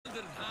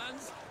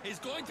is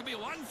going to be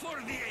one for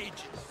the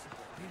ages.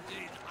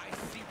 Indeed, I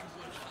think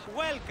we'll...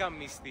 Welcome,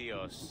 mis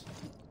tíos.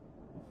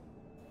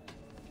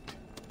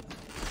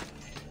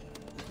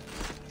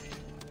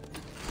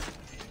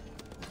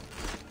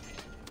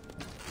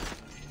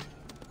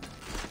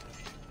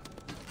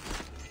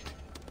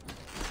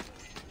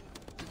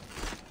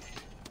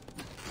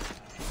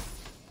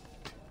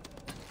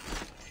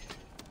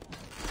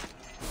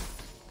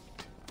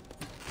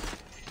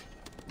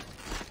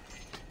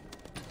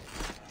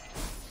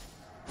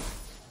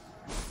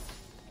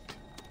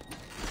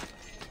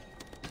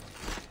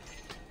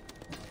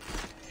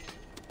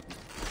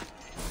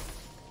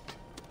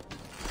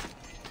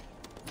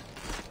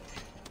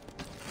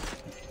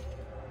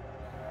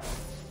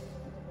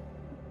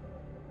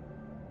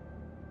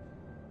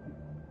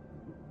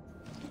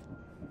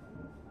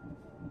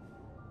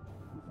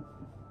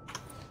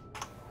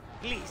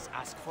 Please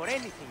ask for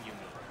anything you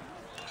need.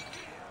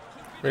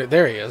 Right,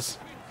 there he is.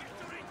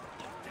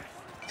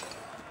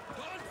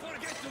 Don't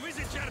forget to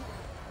visit your...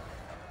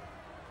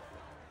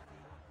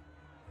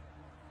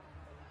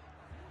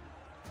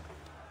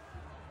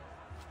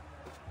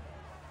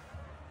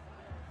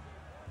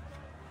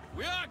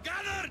 We are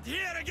gathered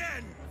here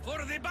again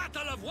for the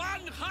Battle of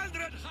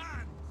 100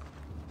 Hands.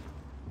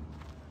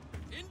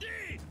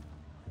 Indeed,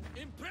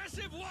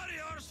 impressive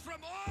warriors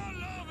from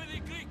all over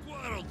the Greek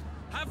world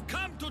have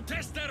come to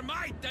test their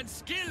might and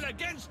skill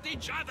against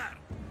each other.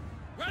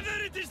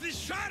 Whether it is the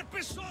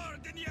sharpest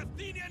sword in the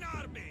Athenian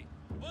army,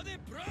 or the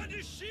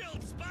broadest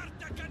shield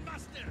Sparta can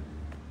muster,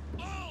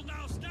 all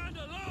now stand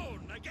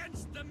alone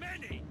against the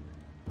many.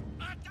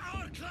 At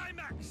our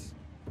climax,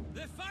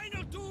 the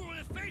final two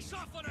will face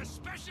off on a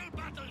special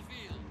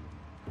battlefield.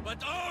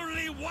 But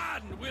only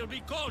one will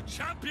be called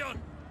champion.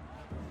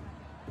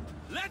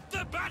 Let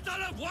the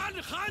Battle of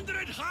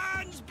 100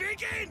 Hands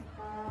begin!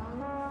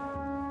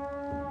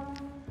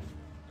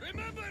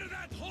 Remember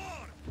that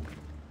horn!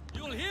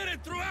 You'll hear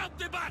it throughout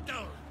the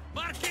battle,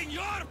 marking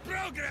your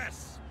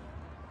progress!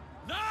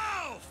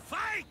 Now,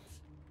 fight!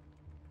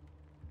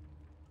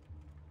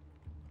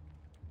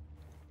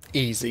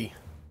 Easy.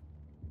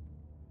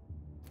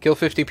 Kill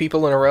 50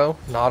 people in a row?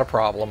 Not a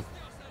problem.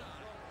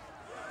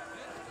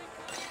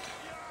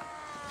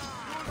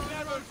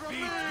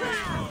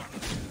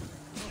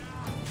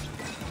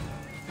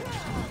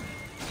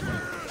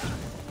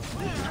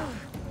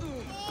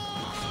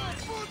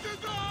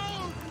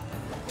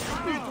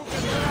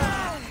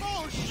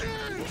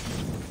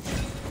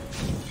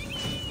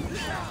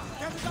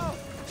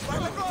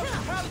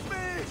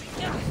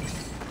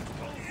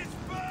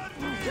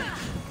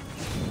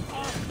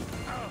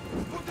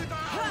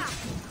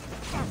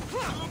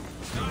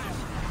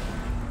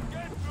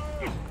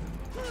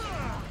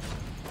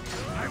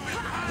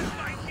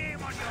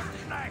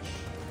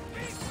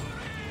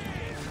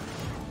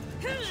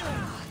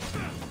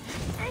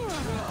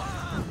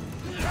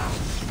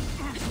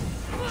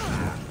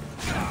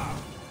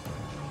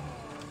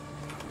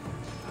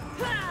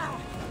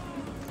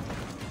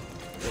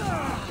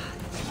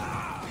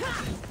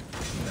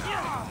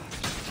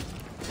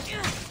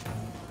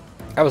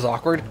 That was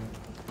awkward.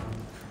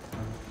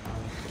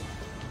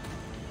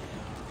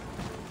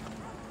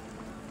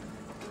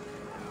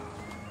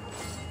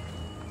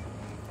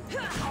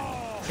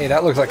 Hey,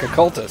 that looks like a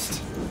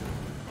cultist.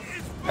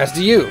 As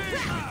do you.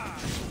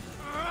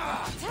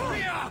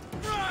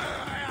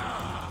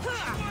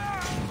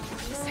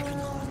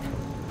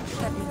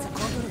 That means a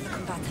quarter of the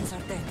combatants are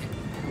dead.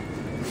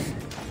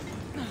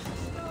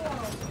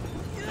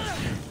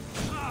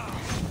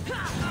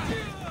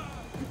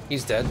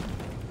 He's dead.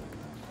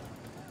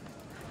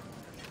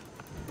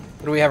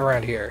 What do we have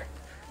around here?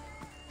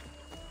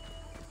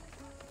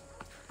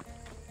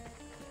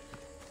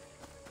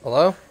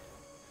 Hello?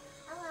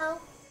 Hello.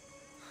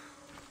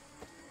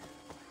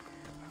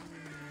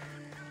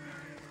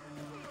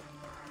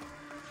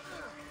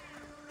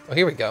 Oh,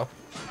 here we go.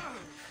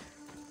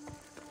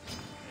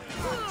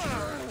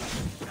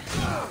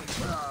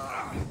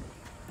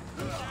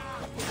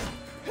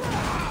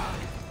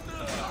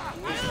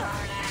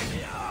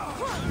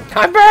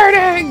 I'm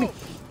burning!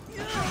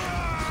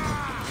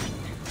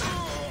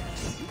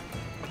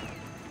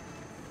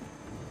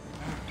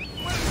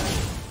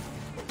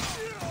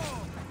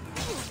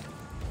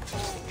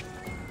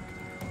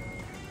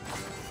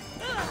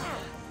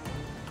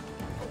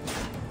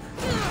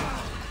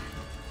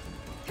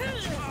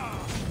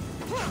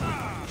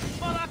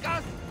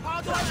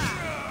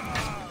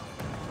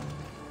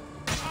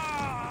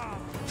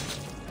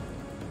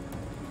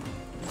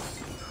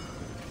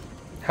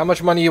 How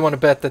much money you want to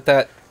bet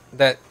that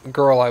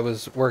girl I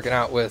was working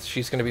out with,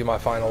 she's going to be my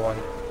final one?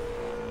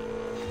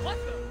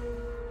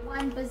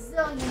 $1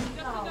 bazillion.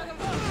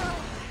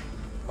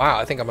 Wow,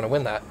 I think I'm going to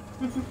win that.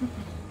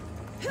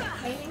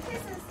 Hating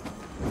kisses.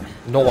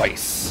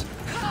 Nice.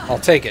 I'll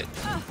take it.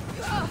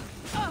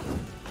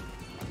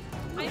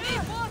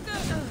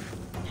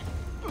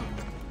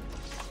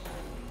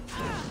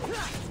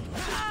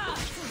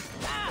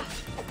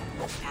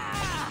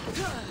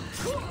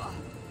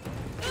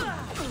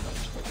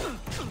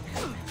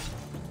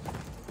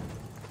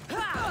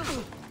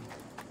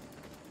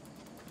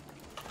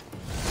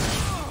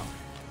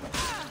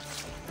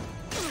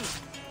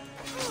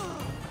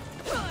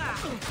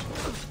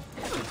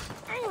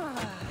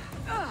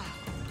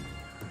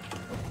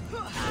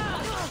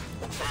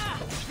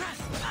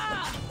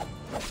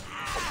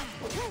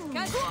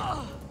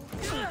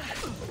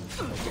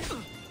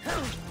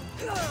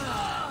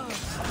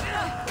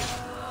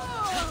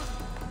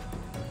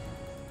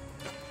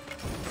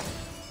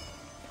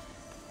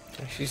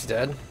 She's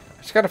dead.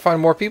 I just gotta find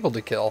more people to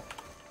kill.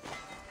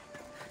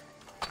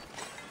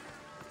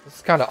 This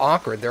is kind of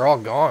awkward. They're all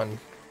gone.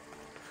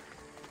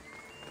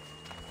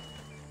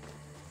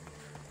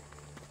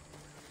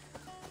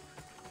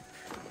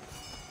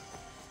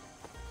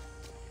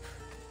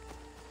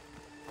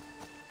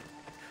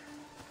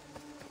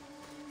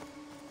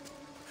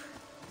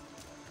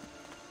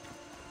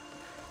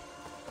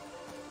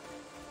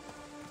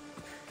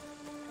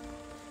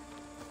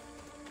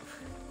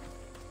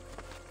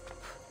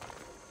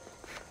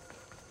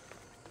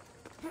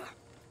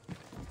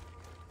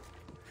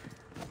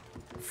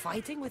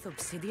 Fighting with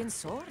obsidian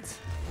swords?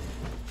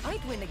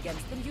 I'd win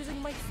against them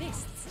using my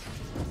fists.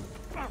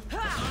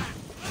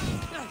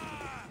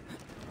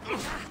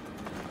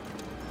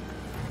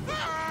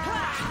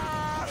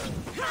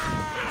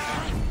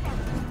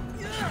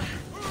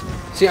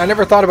 See, I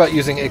never thought about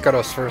using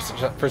Icaros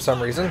for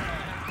some reason. Another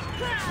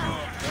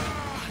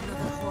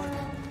horde.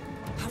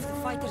 Half the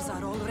fighters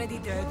are already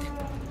dead.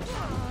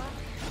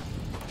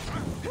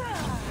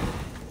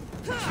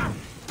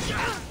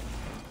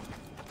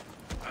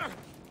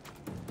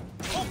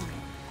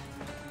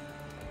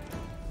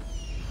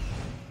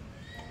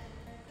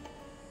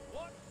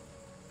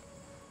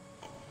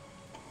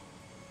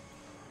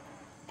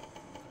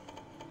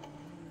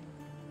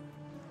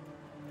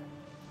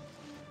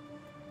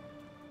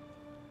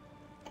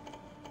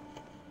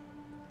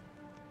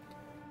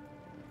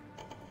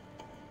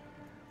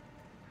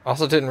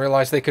 Also didn't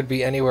realize they could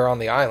be anywhere on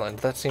the island.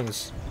 That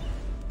seems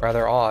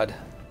rather odd.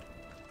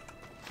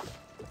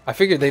 I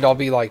figured they'd all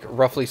be like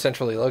roughly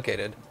centrally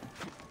located.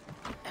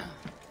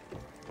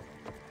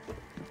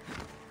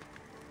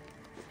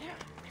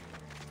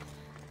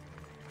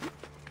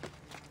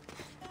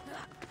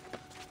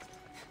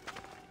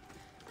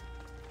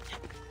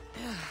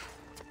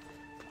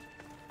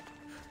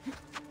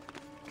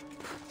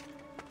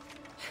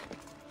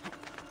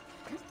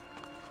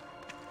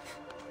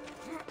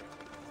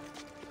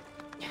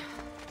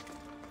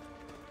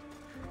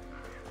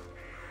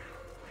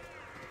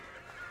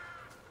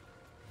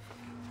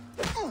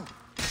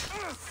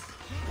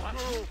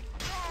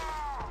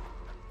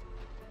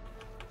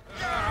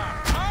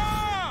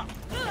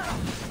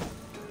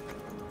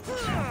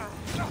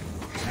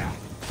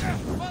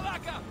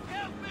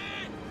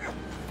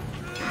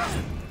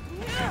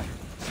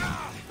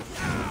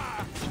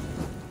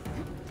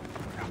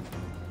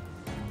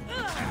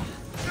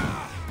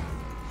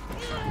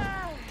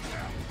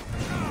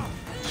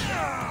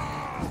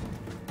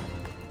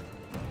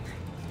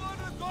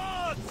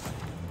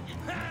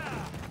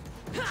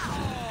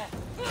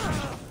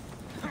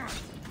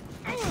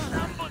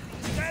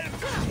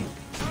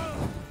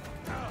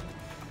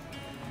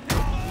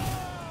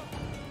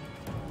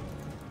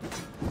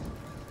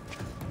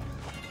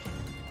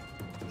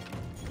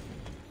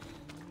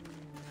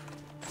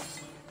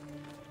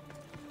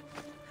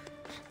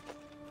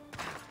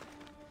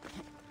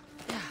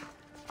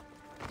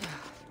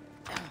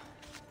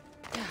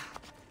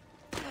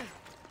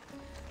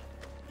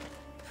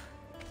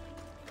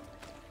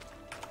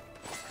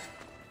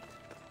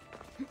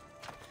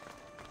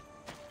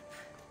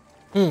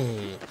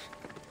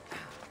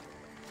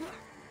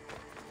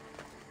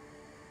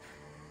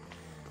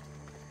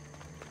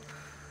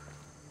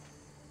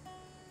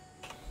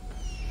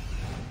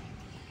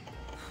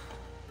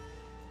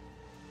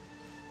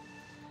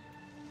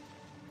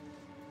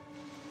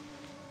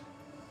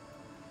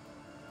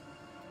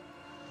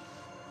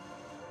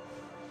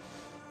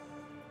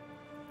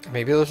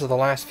 Maybe those are the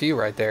last few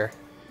right there.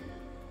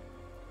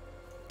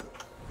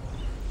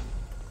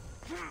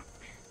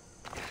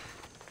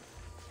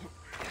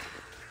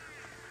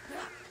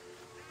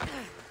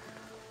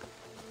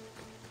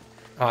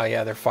 Oh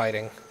yeah, they're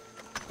fighting.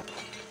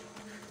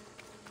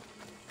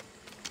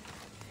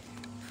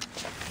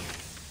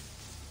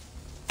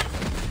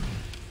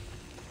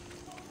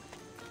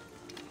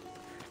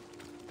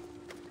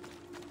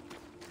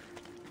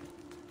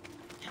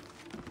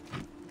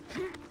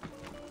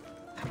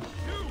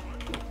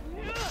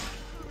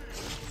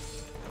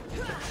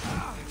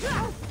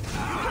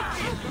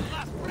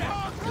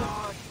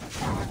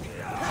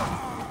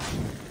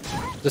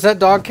 Does that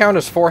dog count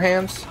as four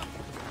hands?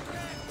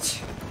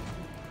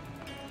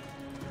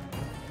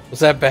 Was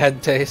that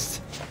bad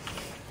taste?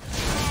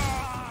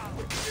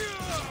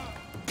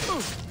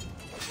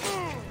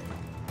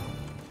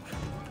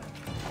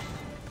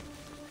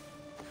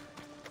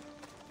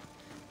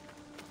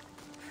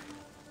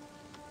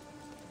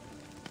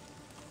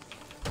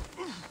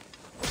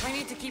 I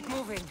need to keep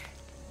moving.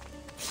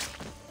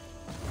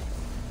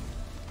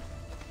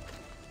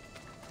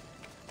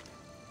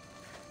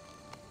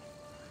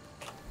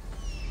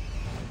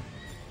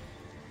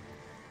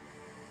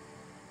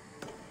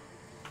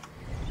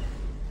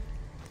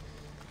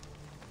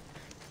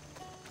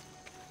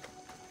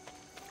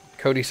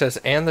 Cody says,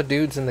 and the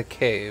dudes in the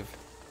cave.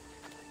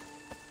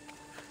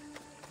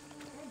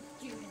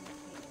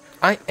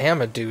 I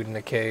am a dude in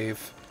a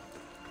cave.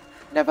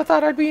 Never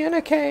thought I'd be in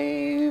a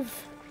cave.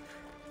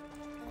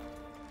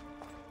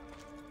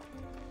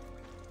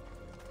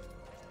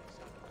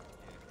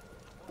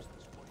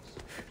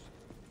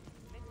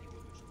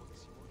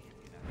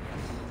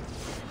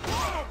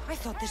 I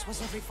thought this was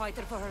every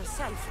fighter for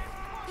herself.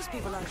 These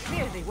people are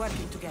clearly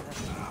working together.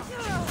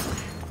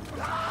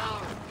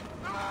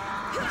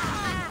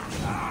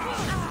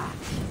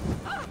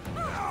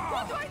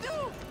 What do I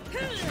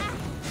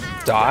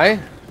do? Die,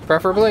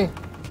 preferably.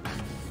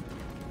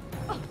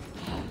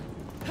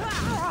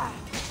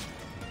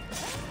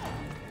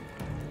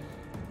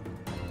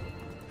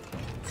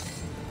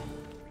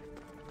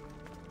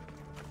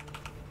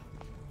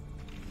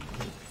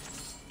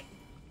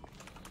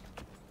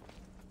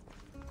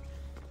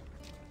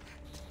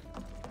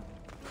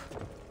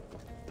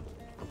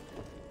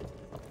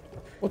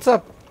 What's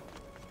up,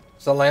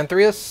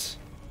 Salanthrius?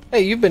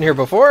 Hey, you've been here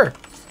before.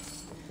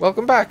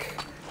 Welcome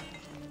back.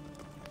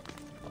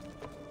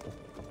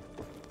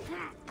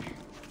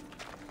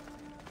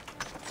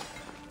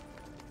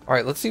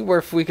 Alright, let's see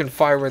if we can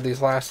find where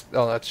these last...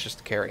 Oh, that's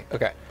just a carry.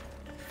 Okay.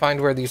 Find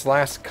where these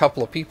last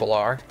couple of people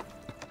are.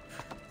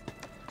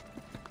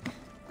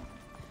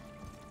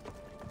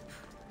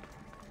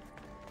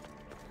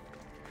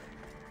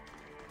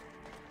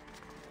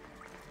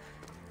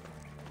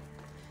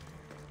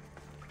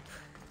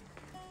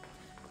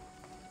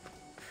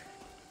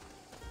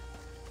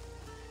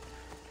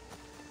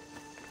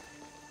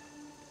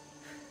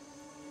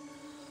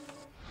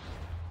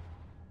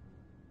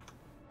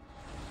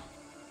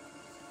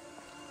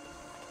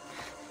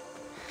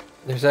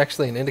 There's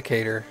actually an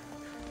indicator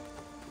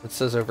that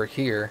says over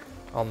here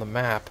on the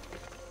map.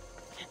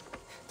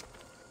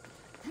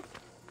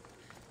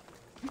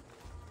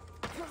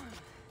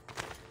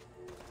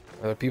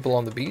 Are there people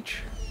on the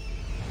beach?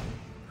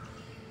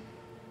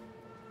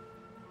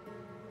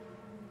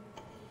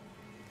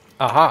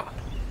 Aha!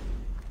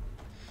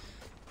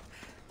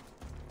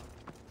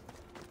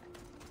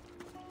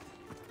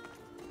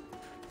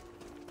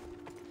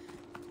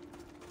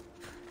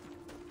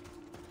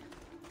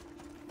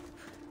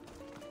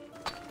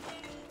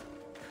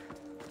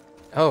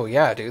 Oh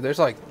yeah, dude, there's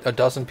like a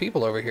dozen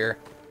people over here.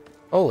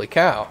 Holy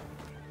cow.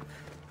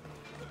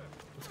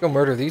 Let's go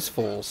murder these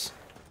fools.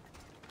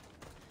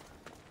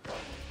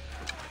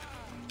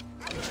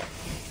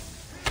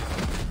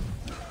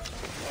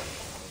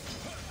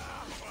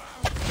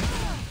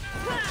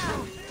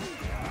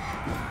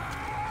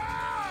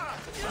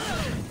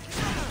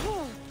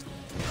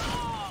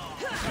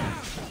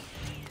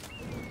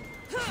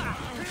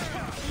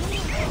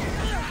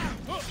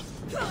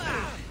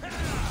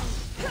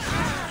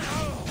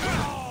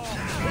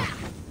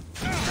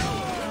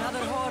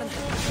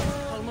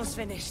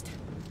 Finished.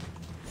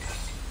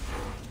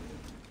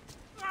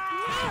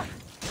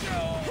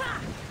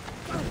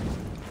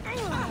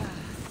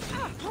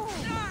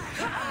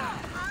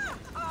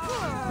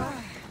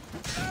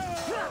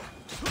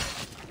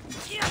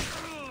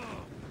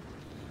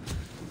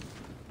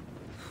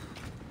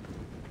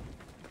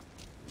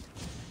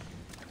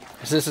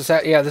 Is this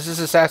yeah, this is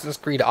Assassin's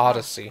Creed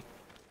Odyssey.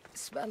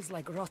 Smells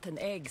like rotten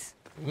eggs.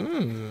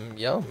 Mmm,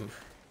 yum.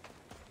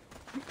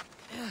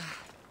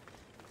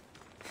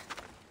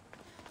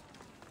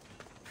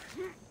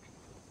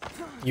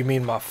 You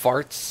mean my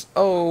farts?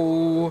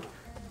 Oh.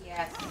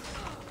 Yes.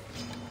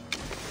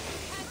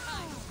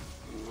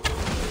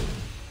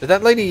 Did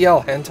that lady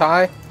yell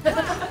hentai?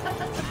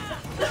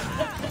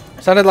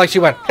 Sounded like she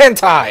went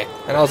hentai,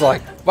 and I was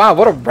like, wow,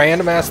 what a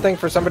random ass thing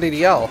for somebody to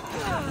yell.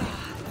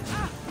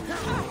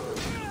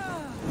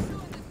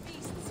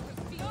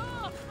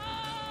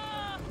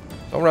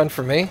 Don't run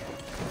from me.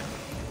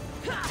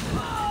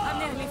 I'm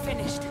nearly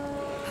finished.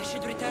 I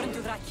should return to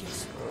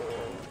Drakios.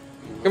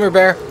 Come here,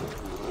 bear.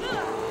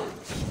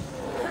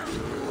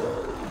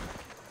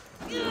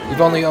 You've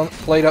only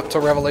played up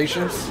to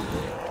Revelations.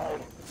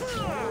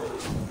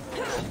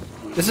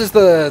 This is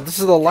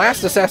the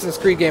last Assassin's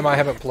Creed game I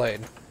haven't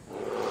played.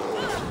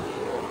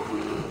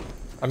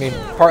 I mean,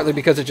 partly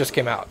because it just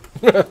came out.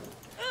 These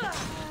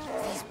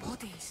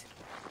bodies,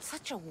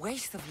 such a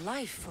waste of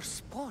life for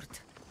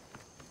sport.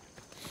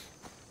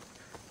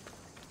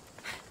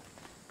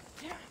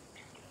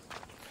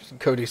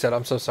 Cody said,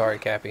 "I'm so sorry,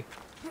 Cappy."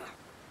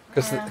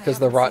 Because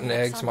the rotten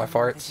eggs, my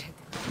farts.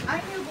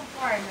 I knew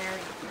before I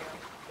married you.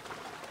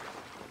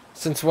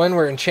 Since when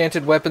were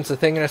enchanted weapons a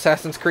thing in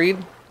Assassin's Creed?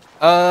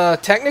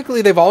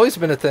 Technically they've always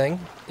been a thing.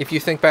 If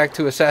you think back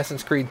to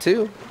Assassin's Creed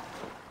 2,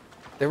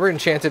 there were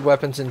enchanted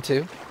weapons in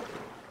 2.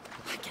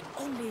 I can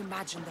only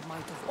imagine the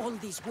might of all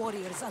these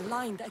warriors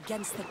aligned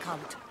against the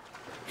cult.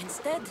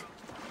 Instead,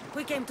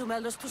 we came to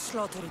Meldus to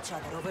slaughter each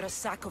other over a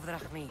sack of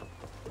drachmi.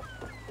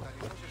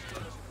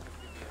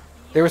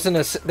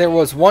 There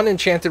was one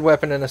enchanted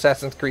weapon in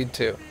Assassin's Creed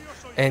 2,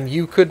 and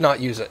you could not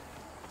use it.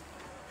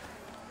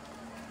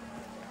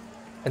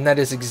 And that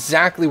is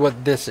exactly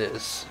what this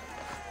is,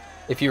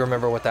 if you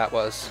remember what that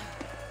was.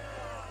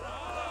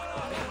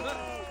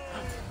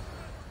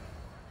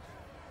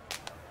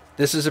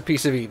 This is a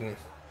piece of Eden.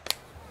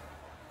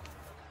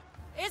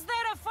 Is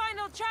there a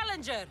final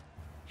challenger?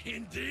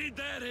 Indeed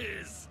there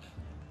is.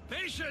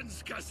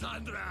 Patience,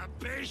 Cassandra,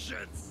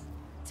 patience.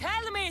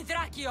 Tell me,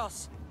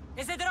 Drakios!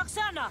 Is it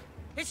Roxana?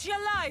 Is she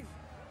alive?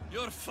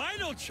 Your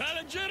final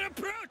challenger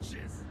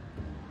approaches.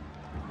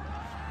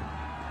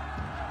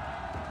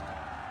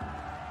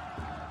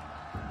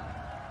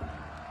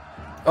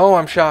 Oh,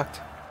 I'm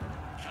shocked.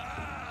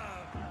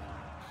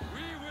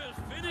 We will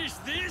finish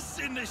this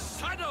in the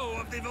shadow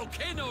of the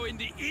volcano in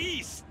the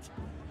east.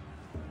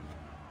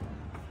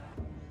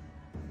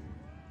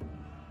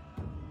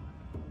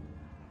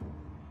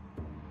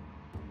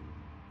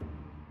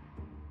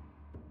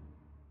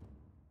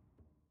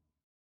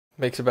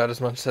 Makes about as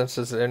much sense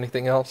as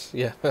anything else.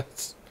 Yeah,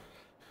 that's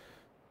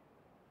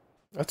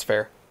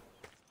fair.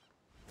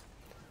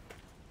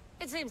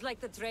 It seems like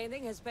the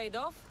training has paid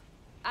off.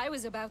 I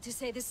was about to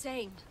say the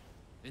same.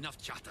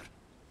 Enough chatter.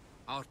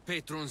 Our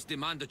patrons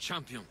demand a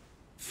champion.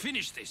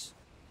 Finish this.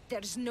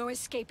 There's no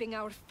escaping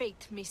our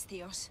fate,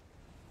 Misthios.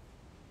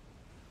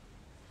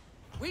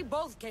 We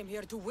both came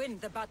here to win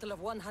the Battle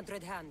of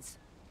 100 Hands.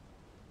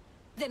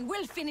 Then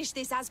we'll finish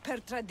this as per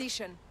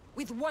tradition,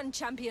 with one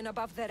champion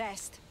above the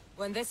rest.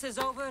 When this is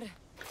over,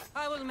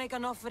 I will make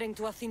an offering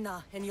to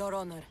Athena in your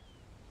honor.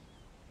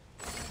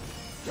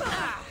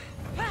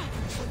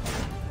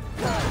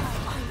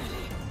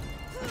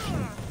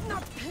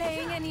 Not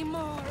playing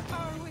anymore,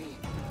 are we?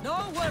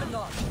 No, we're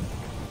not.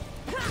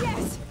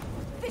 Yes!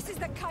 This is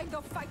the kind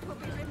of fight we'll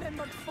be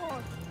remembered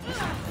for.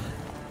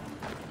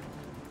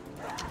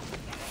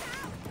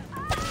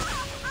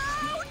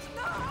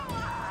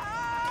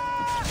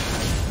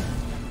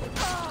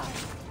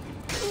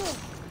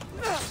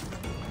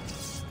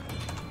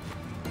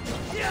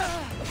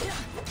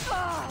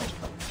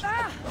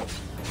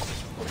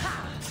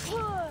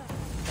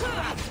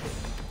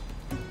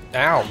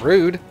 Ow,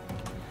 rude.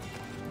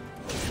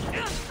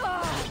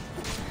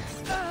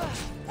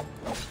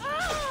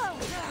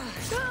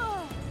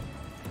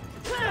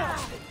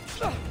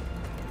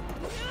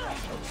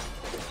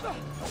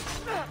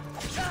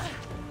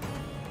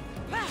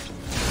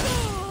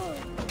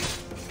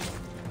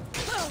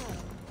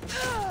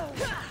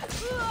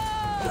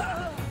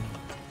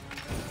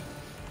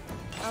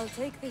 I'll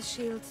take this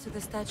shield to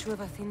the statue of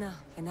Athena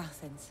in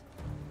Athens.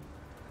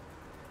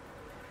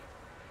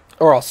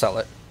 Or I'll sell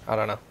it. I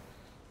don't know.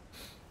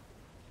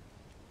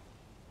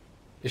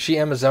 Is she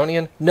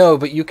Amazonian? No,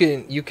 but you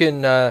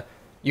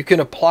can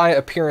apply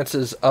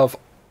appearances of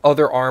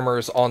other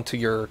armors onto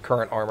your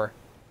current armor.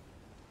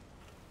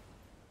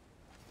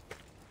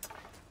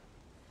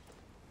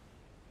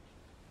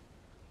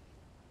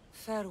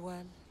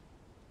 Farewell,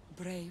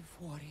 brave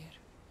warrior.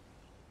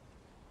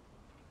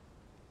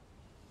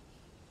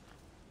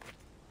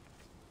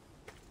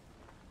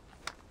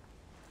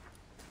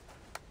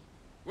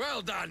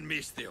 Well done,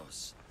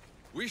 Misthios.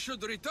 We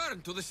should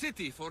return to the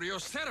city for your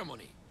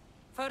ceremony.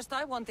 First,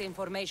 I want the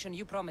information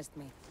you promised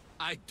me.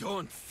 I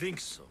don't think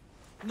so.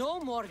 No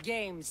more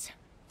games.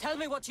 Tell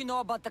me what you know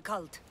about the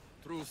cult.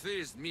 Truth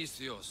is,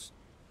 Misthios,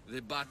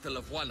 the Battle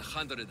of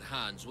 100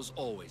 Hands was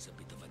always a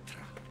bit of a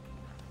trap.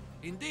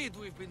 Indeed,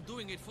 we've been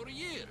doing it for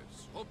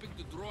years, hoping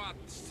to draw out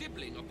the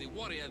sibling of the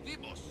warrior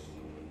Demos.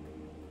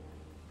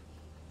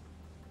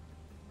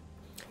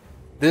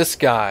 This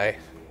guy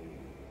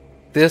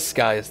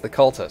is the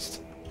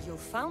cultist. You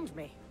found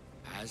me.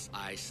 As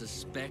I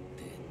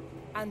suspected.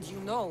 And you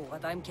know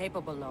what I'm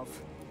capable of.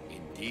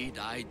 Indeed,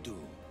 I do.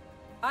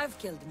 I've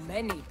killed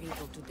many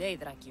people today,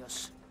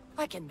 Drakios.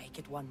 I can make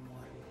it one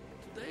more.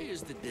 Today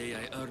is the day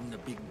I earn a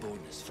big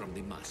bonus from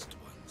the masked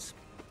ones.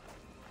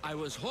 I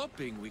was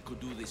hoping we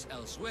could do this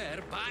elsewhere,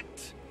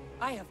 but...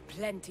 I have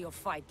plenty of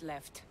fight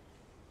left.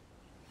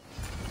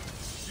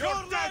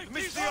 You're dead,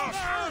 Misthios!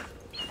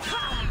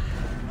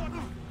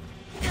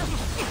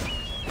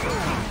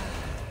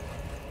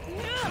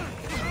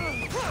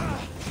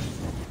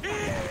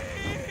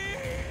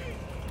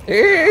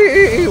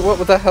 Hey,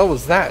 what the hell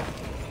was that?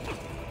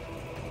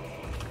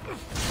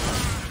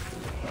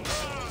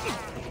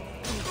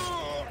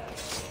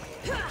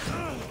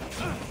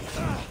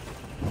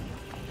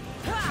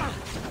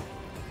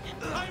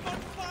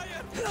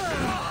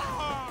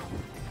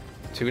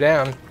 Two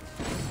down.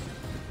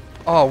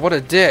 Oh, what a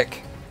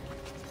dick.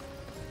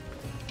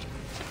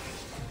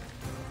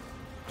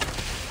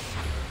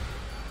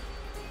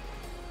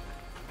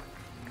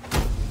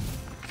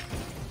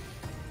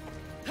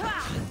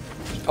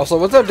 Also,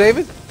 what's up,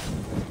 David?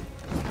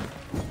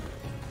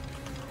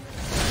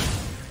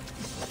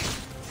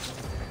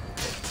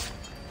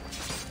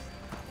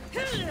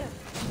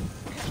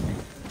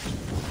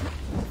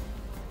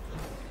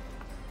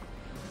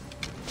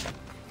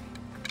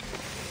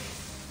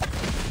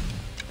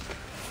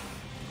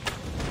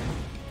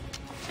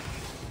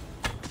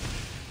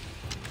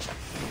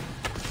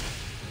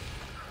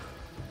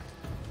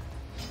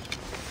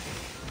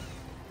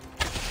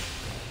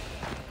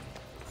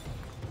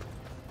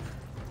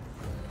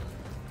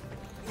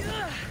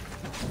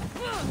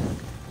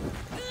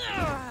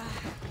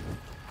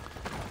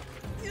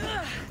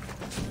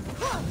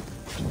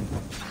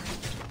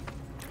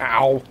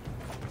 Ow.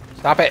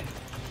 Stop it.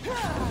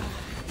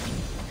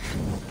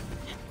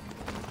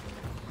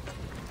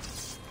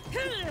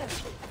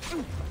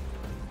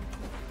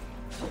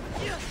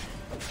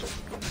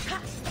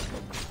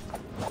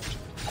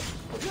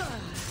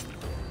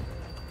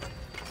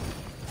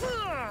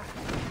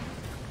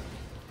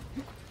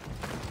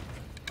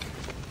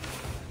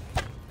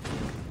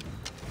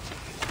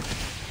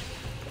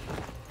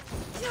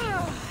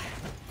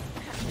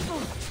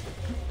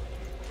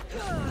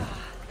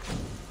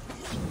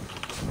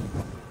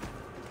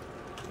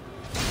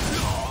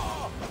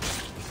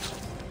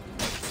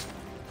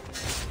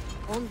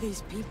 All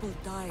these people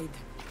died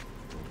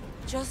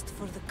just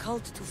for the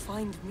cult to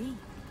find me.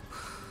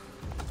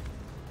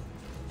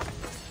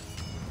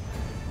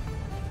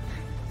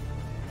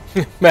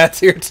 Matt's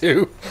here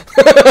too.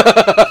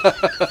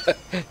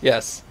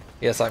 Yes.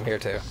 Yes, I'm here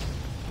too.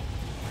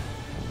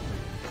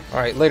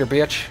 Alright, later,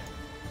 bitch.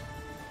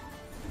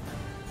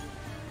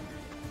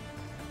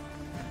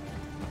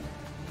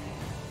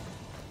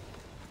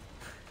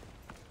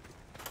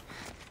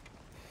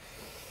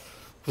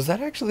 Was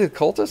that actually the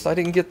cultist? I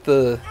didn't get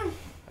the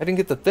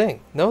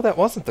thing. No, that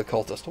wasn't the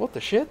cultist. What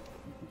the shit?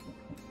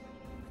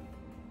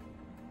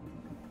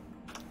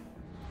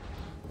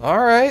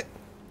 Alright.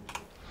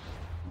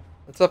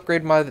 Let's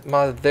upgrade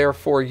my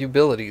therefore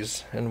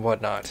abilities and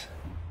whatnot.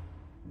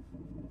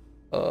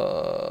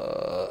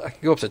 I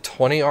can go up to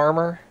 20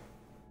 armor.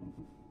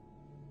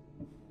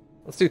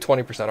 Let's do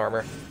 20%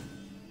 armor.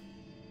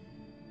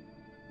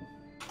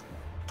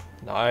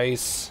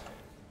 Nice.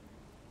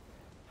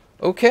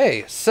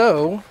 Okay,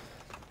 so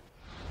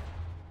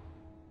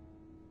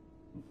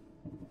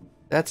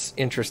that's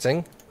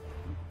interesting.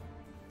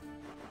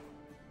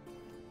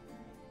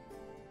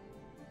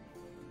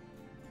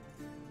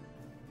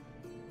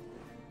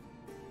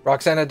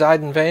 Roxana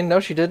died in vain? No,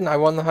 she didn't. I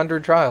won the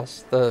 100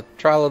 trials. The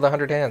trial of the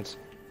 100 hands.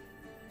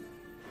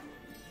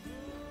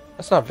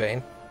 That's not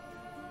vain.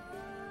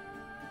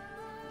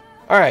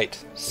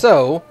 Alright,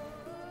 so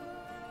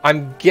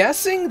I'm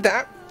guessing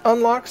that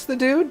unlocks the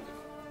dude?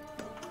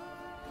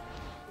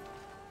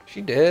 She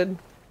did.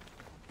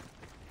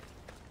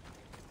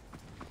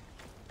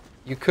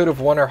 You could have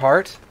won her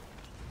heart?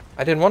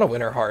 I didn't want to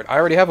win her heart. I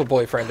already have a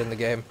boyfriend in the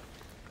game.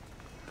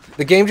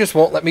 The game just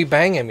won't let me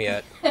bang him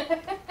yet.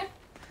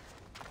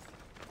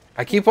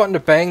 I keep wanting to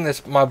bang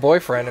my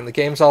boyfriend, and the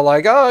game's all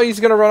like, oh, he's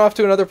gonna run off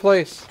to another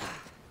place.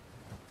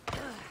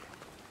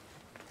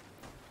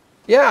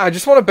 Yeah, I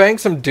just want to bang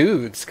some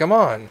dudes. Come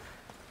on.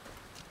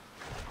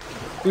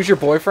 Who's your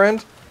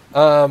boyfriend?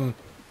 The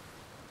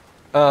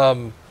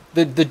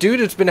dude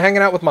that's been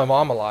hanging out with my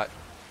mom a lot.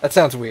 That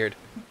sounds weird.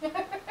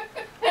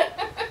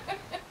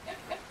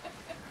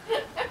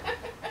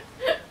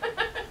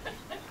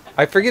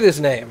 I forget his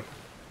name.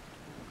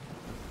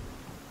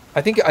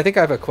 I think I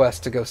have a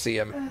quest to go see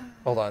him.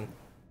 Hold on.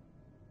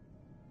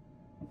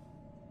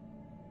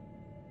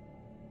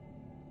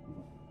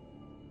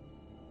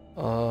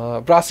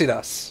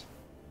 Brasidas.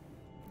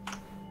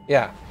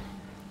 Yeah.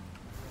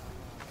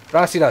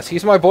 Brasidas.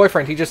 He's my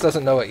boyfriend. He just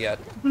doesn't know it yet.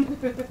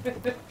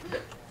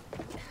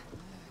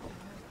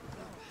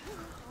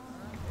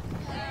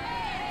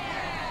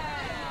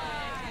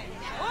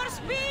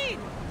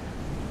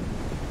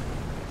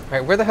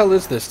 Alright, where the hell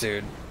is this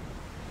dude?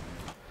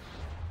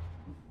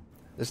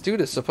 This dude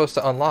is supposed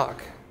to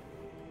unlock.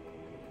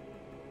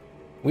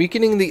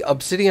 Weakening the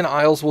Obsidian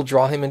Isles will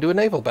draw him into a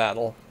naval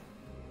battle.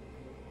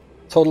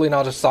 Totally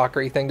not a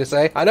soccer-y thing to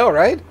say. I know,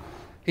 right?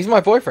 He's my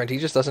boyfriend. He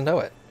just doesn't know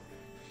it.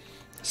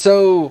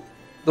 So,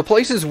 the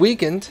place is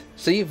weakened.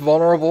 See?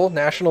 Vulnerable.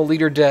 National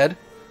leader dead.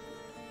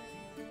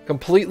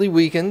 Completely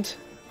weakened.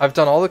 I've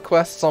done all the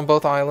quests on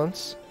both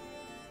islands.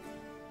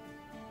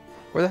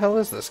 Where the hell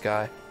is this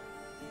guy?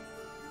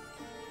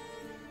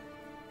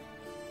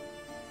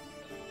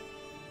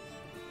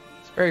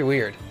 It's very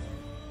weird.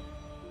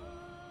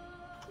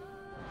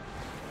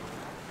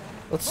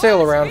 Let's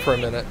sail around for a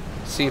minute.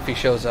 See if he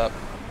shows up.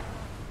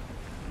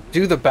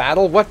 Do the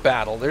battle? What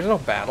battle? There's no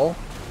battle.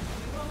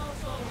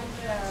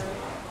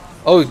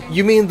 Oh,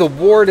 you mean the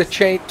war to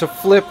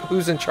flip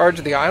who's in charge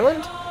of the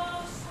island?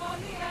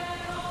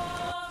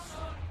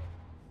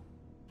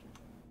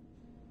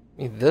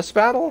 You mean this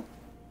battle?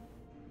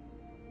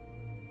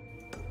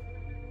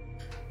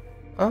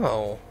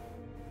 Oh.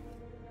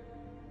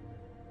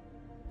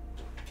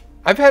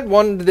 I've had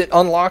one that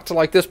unlocked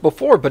like this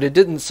before, but it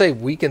didn't say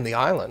weaken the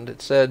island.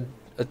 It said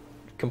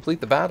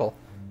complete the battle.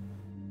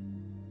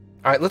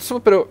 All right, let's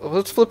flip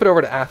it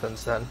over to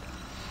Athens then.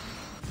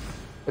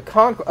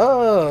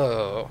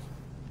 Oh.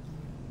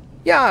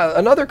 Yeah,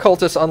 another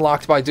cultist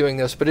unlocked by doing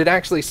this, but it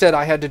actually said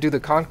I had to do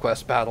the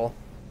conquest battle.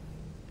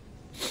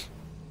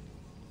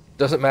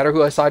 Doesn't matter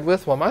who I side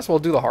with? Well, I might as well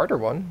do the harder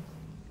one.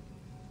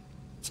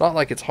 It's not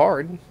like it's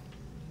hard.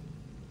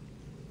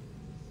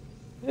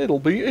 It'll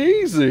be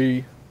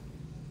easy.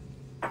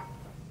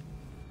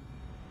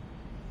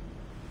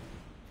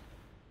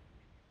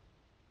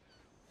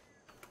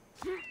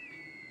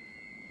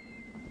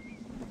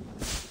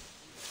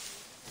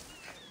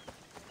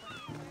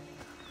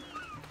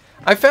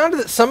 I found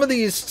that some of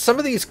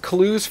these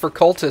clues for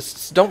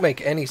cultists don't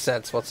make any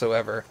sense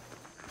whatsoever.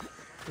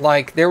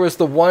 Like, there was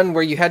the one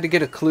where you had to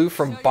get a clue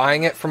from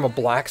buying it from a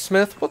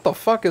blacksmith. What the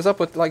fuck is up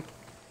with, like...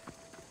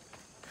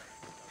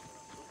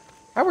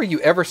 How are you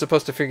ever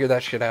supposed to figure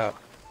that shit out?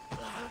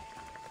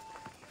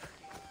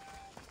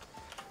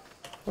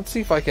 Let's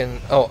see if I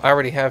can... Oh, I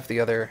already have the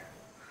other...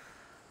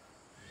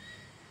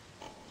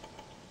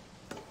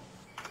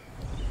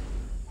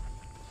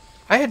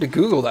 I had to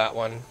Google that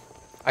one.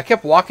 I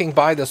kept walking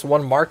by this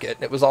one market,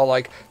 and it was all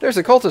like, there's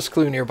a cultist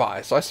clue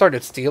nearby. So I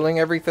started stealing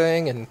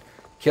everything and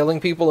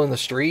killing people in the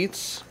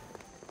streets.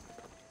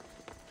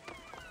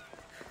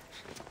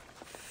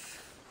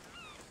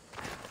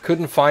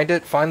 couldn't find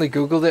it, finally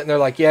Googled it, and they're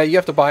like, yeah, you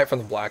have to buy it from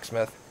the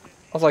blacksmith.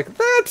 I was like,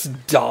 that's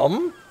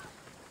dumb.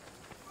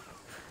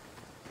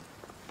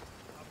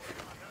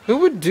 Who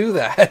would do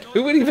that?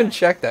 Who would even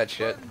check that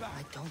shit?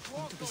 I don't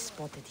want to be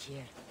spotted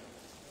here.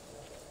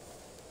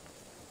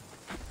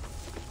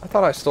 I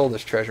thought I stole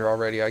this treasure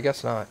already. I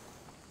guess not.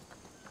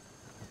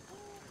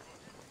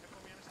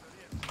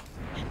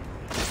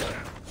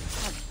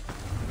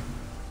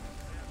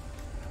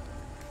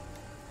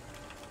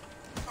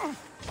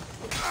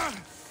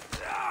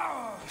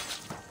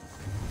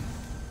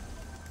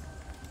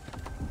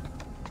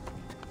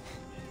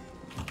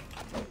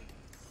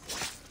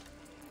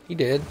 He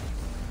did.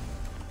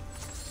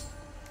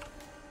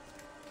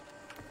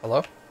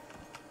 Hello?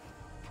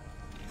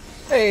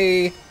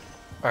 Hey!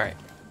 Alright.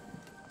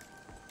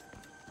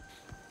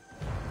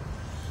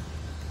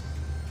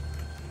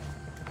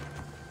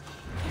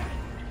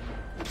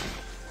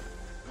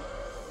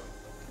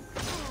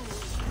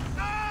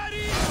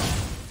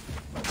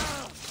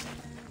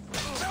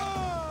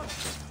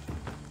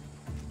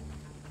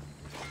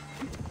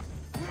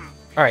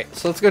 Alright,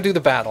 so let's go do the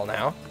battle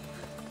now.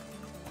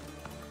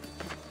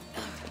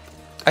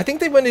 I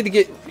think they wanted to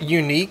get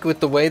unique with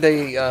the way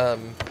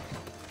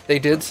they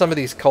did some of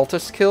these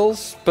cultist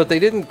kills, but they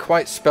didn't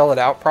quite spell it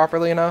out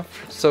properly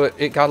enough, so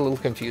it got a little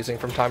confusing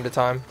from time to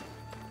time.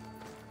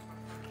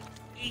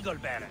 Eagle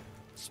Bearer,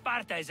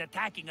 Sparta is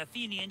attacking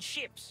Athenian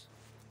ships.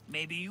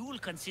 Maybe you'll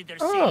consider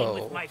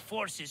sailing with my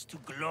forces to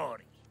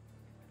glory.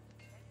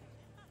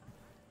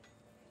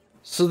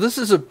 So this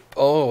is a...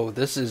 Oh,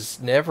 this is...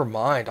 Never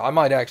mind. I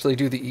might actually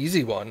do the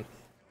easy one.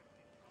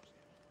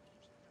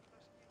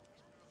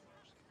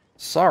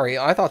 Sorry,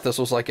 I thought this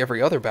was like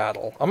every other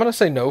battle. I'm gonna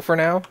say no for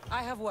now.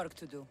 I have work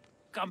to do.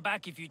 Come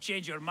back if you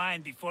change your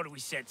mind before we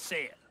set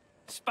sail.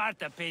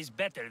 Sparta pays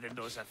better than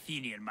those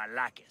Athenian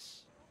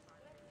malakes.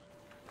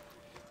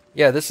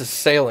 Yeah, this is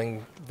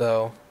sailing,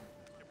 though.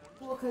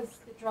 Well, because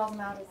it draws them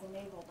out as a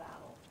naval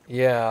battle.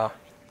 Yeah.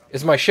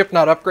 Is my ship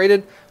not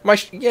upgraded?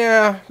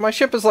 Yeah, my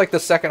ship is like the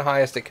second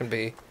highest it can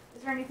be.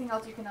 Is there anything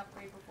else you can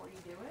upgrade before you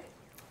do it?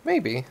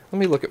 Maybe. Let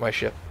me look at my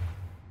ship.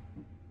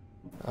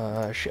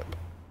 Ship.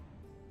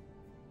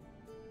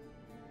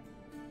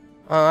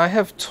 I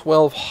have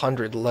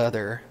 1,200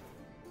 leather.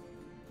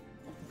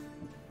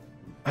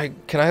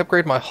 Can I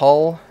upgrade my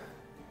hull?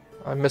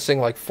 I'm missing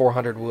like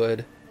 400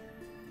 wood.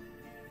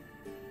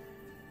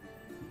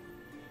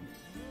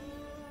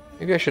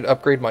 Maybe I should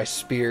upgrade my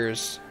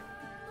spears.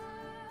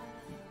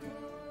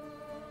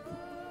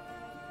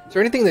 Is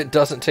there anything that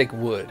doesn't take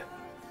wood?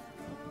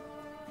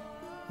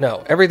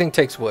 No, everything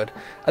takes wood.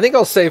 I think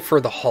I'll save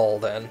for the hull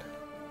then.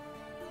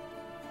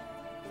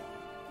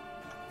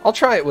 I'll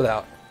try it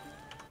without.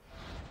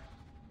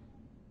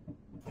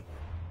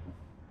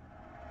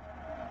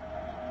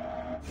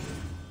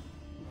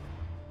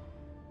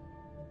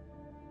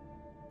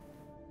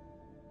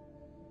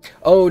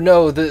 Oh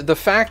no, the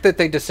fact that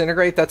they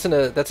disintegrate, that's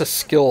a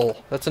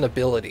skill, that's an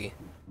ability.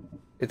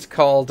 It's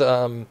called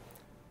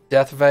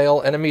Death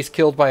Veil. Enemies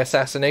killed by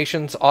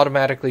assassinations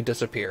automatically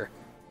disappear.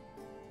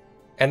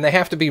 And they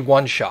have to be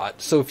one shot.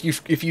 So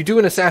if you do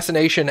an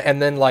assassination and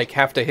then like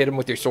have to hit them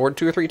with your sword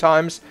 2 or 3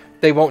 times,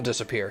 they won't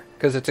disappear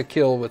because it's a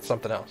kill with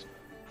something else.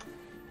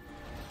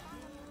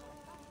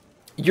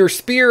 Your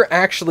spear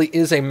actually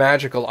is a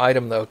magical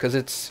item though, because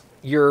it's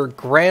your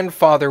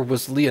grandfather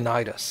was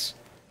Leonidas.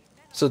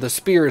 So the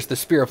spear is the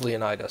Spear of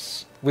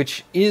Leonidas,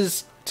 which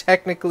is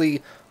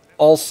technically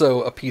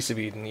also a piece of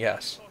Eden,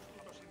 yes.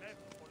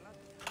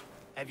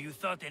 Have you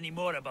thought any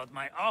more about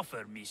my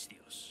offer,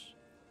 Misthios?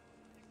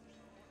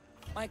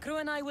 My crew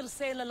and I will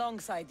sail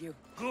alongside you.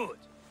 Good.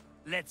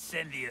 Let's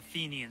send the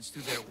Athenians to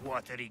their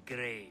watery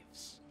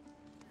graves.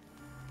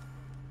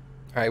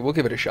 Alright, we'll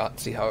give it a shot and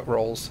see how it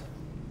rolls.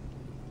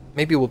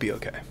 Maybe we'll be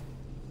okay.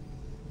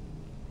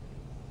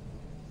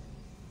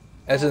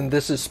 As in,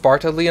 this is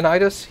Sparta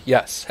Leonidas?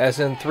 Yes, as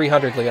in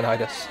 300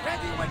 Leonidas.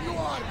 Ready when you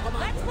are,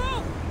 Let's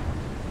move!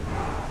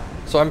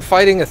 So I'm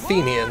fighting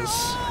Athenians.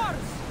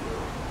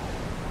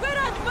 We're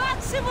at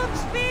maximum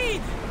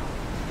speed!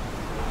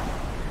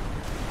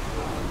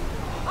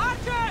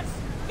 Archers,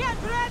 get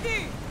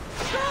ready!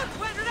 Shoot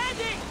when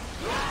ready!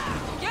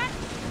 Get!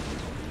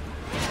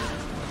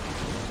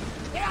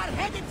 They are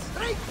headed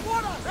straight for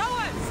us!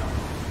 Rowers,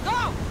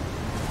 go!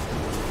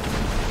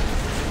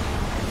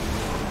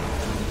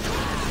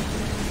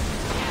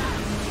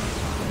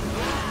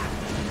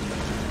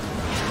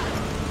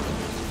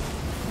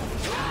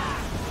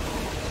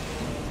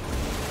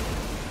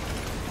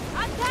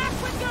 Attack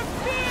with your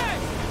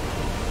spears!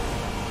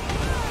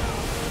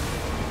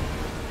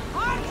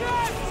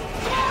 Archers!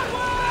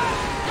 Forward!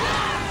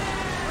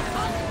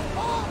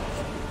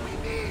 We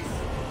miss!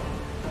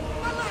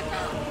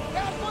 Malaka! They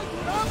are going to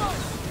ram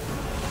us!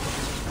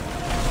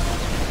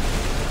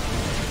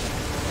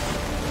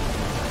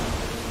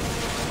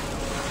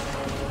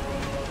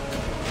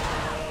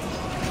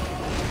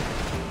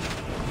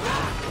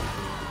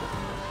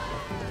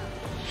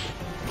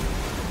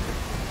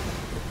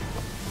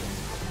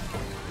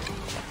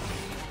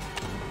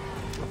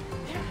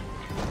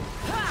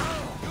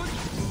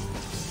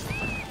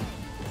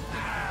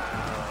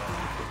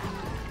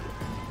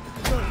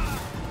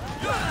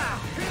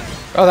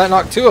 Oh, that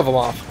knocked 2 of them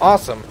off.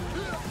 Awesome.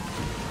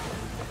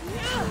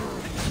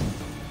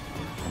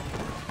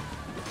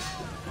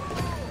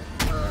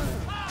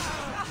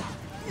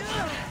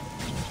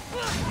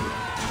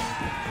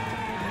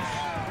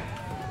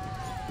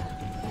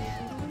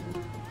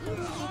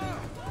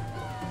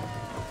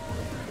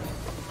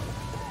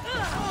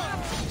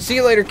 See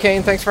you later,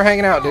 Kane. Thanks for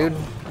hanging out, dude.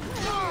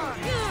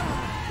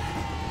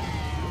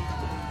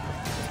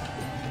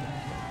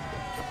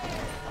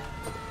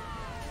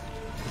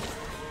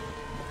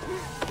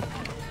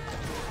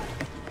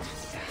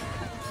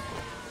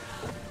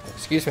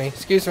 Excuse me,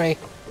 excuse me.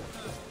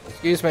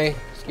 Excuse me,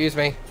 excuse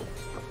me.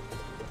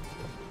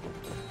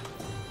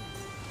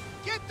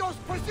 Get those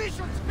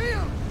positions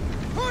filled!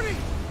 Hurry!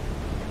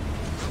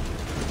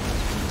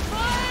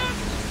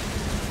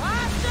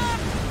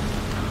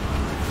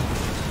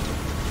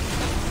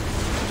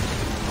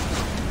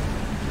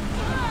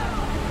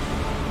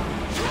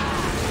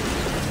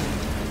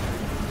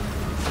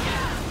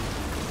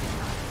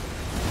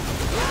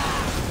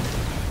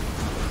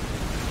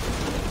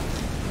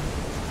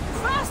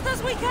 Fast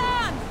as we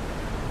can!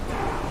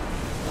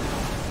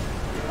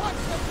 Watch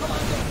them,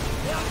 Commander!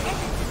 They are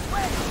heading this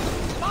way!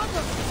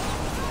 Commander!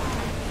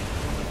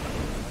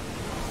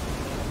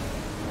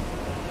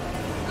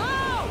 Go!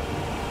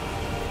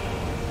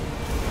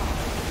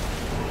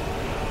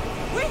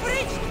 We've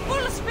reached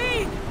full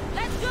speed!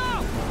 Let's go!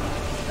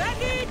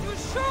 Ready to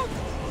shoot!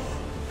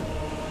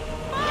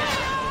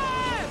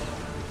 Fire!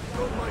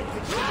 Don't mind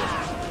taking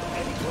this.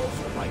 Any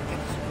closer might get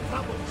us in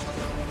trouble.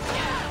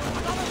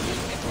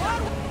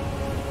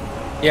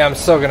 Yeah, I'm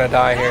still gonna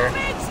die here.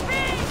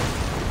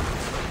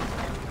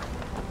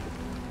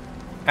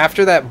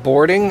 After that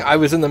boarding, I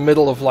was in the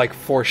middle of like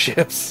 4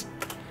 ships.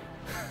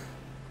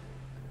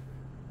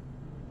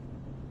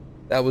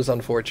 That was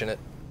unfortunate.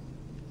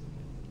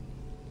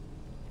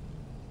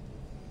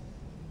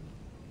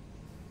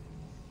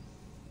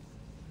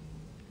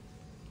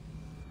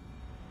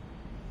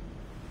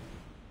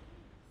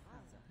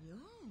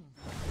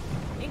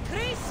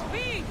 Increase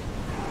speed!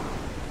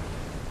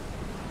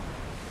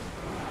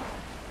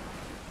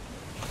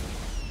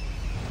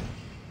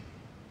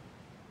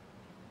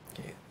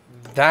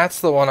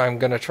 That's the one I'm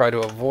gonna try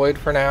to avoid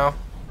for now.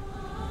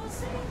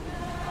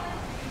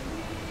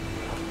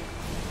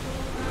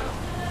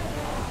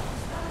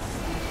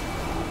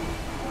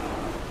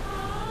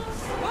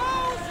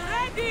 Bows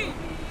ready!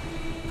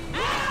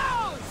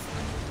 Arrows!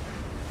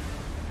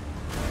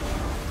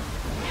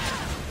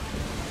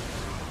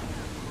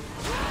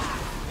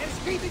 They're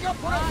speeding up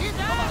for a hit,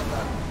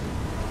 Commander!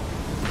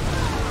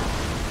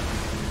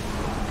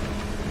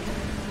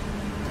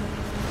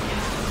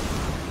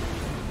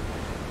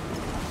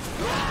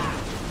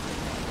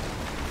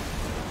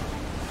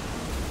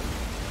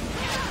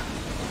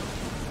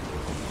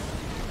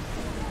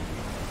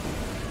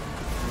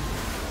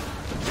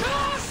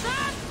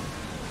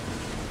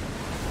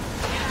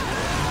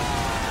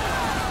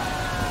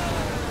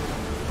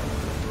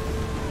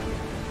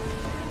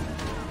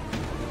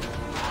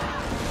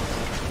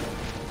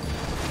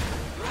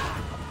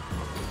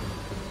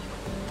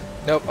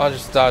 Nope, I'll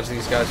just dodge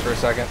these guys for a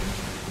second.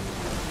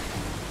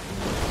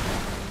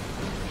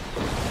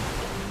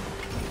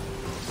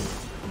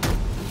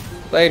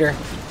 Later.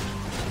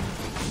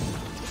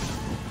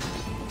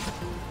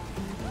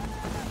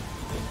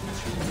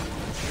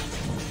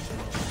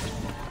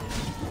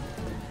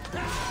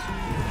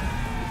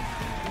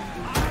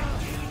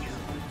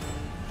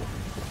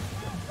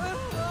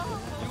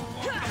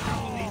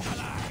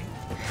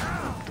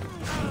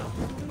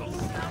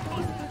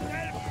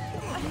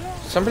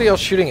 Somebody else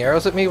shooting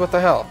arrows at me? What the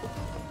hell?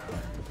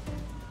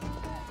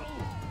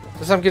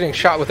 Because I'm getting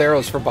shot with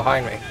arrows from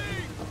behind me.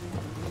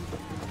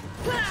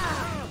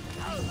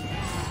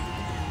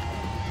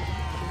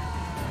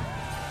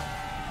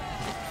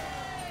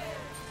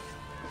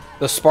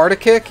 The Sparta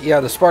kick?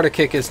 Yeah, the Sparta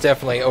kick is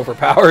definitely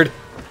overpowered.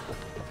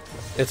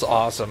 It's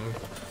awesome.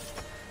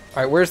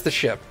 Alright, where's the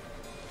ship?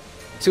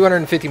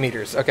 250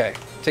 meters. Okay,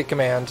 take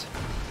command.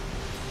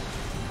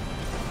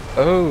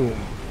 Boom.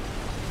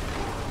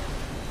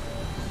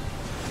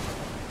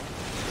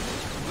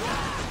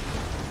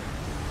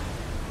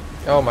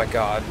 Oh my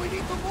god. We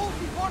need to move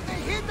before they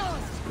hit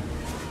us!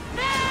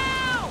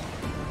 Now!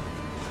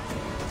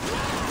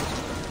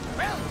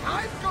 Well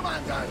timed,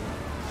 Commander!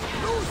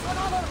 Lose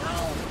another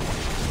round!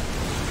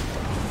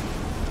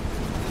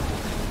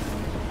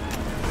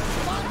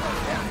 Commander,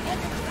 they are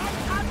heading right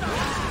at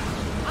us!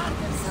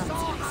 Arden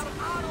saw our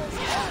arrows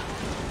hit!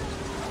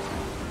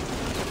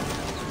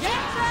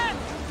 Get them!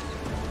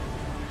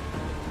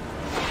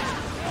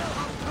 They'll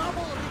have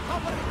trouble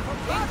recovering from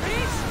that!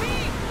 Increase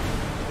speed!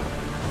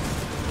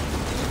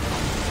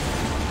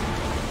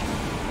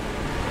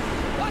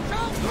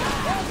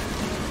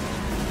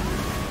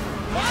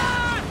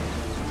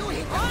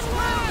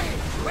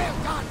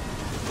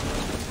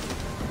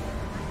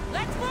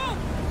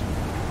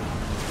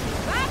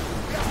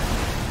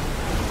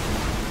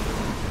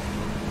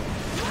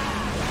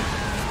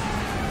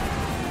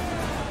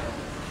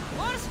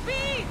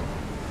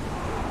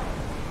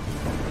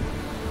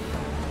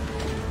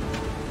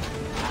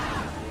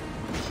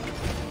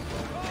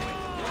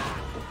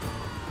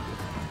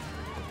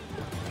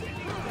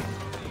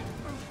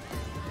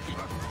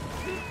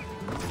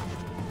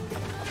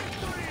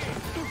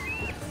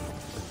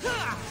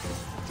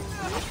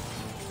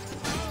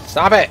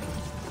 Stop it!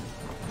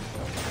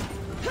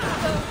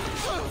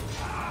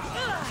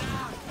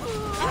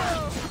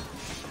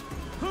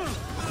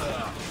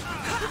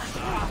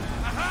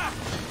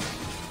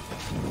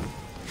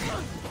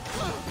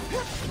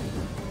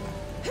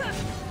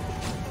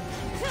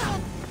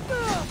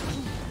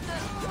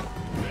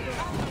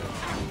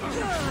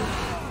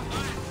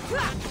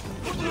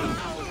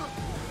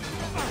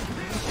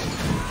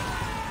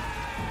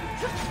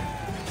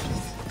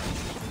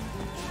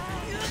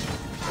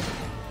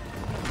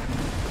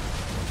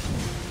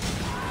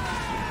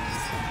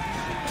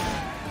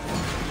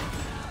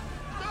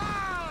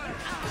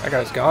 That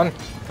guy's gone.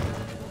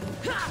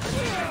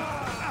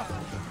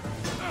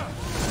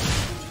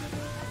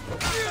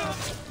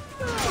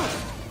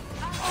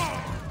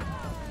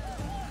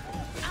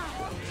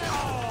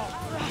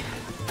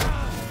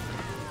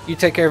 You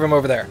take care of him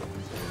over there.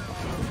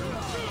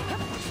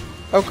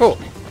 Oh, cool.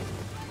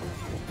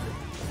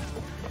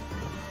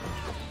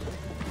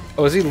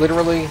 Oh, is he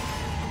literally...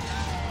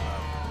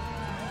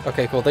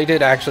 Okay, cool. They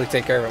did actually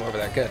take care of him over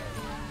there. Good.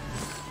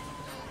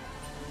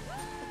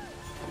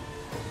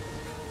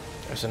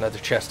 There's another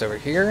chest over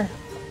here.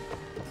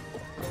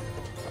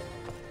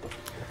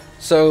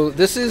 So,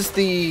 this is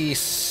the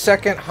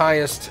second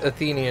highest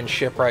Athenian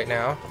ship right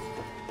now.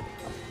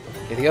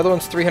 Okay, the other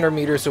one's 300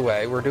 meters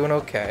away. We're doing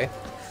okay.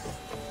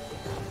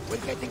 We're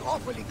getting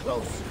awfully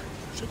close.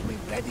 Should we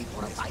be ready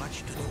for a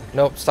fight?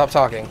 Nope, stop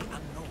talking.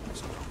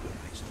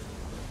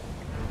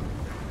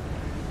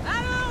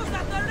 Arrows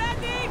at the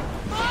ready!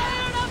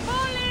 Fire on a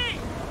volley!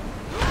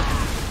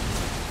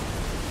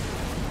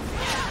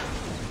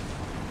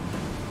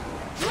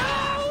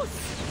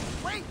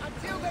 Wait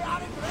until they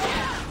are in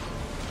range.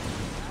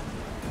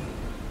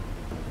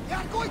 They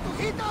are going to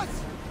hit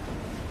us.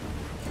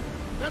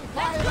 Then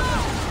fire on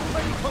us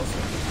very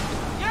closely.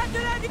 Get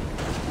ready!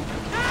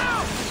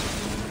 Now!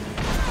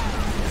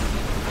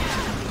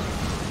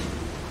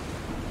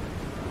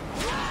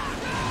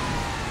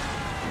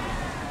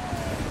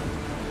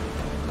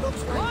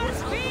 Looks like More we're out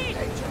speed!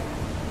 of danger.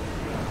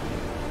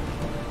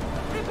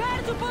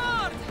 Prepare to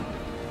board!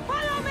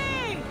 Follow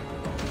me!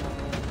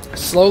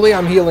 Slowly,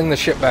 I'm healing the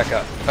ship back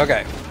up.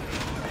 Okay.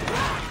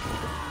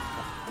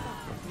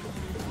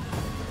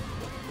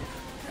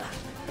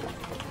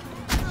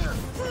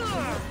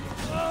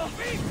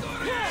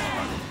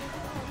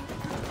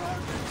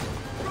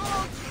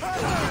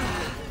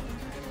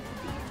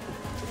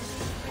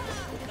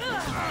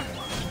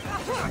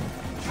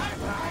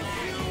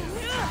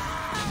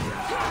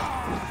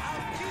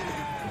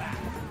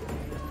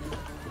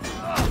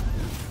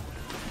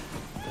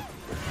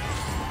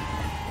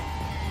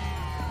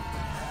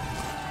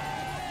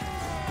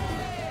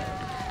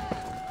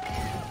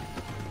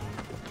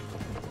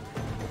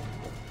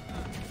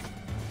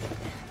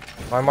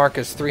 My mark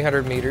is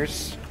 300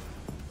 meters.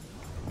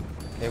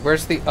 Okay,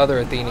 where's the other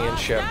Athenian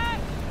ship?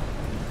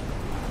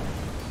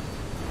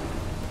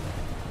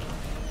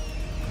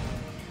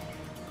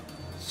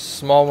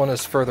 Small one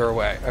is further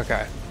away.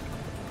 Okay.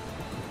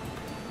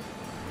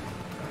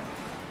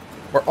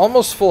 We're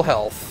almost full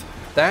health.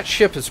 That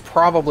ship has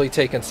probably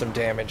taken some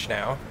damage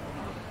now.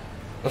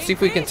 Let's see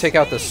if we can take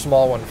out the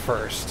small one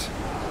first.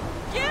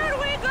 Here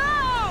we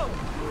go!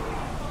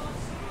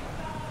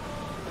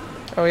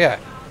 Oh yeah,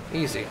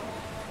 easy.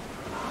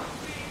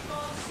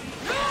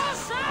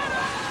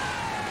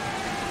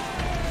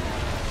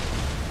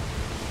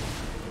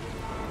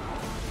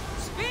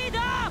 Speed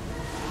up!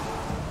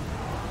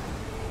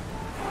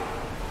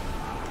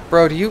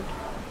 Bro, do you...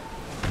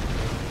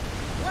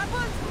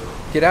 Weapons!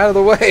 Get out of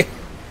the way!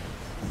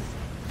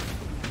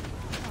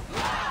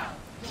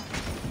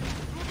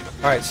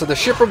 Alright, so the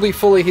ship will be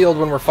fully healed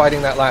when we're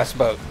fighting that last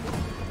boat.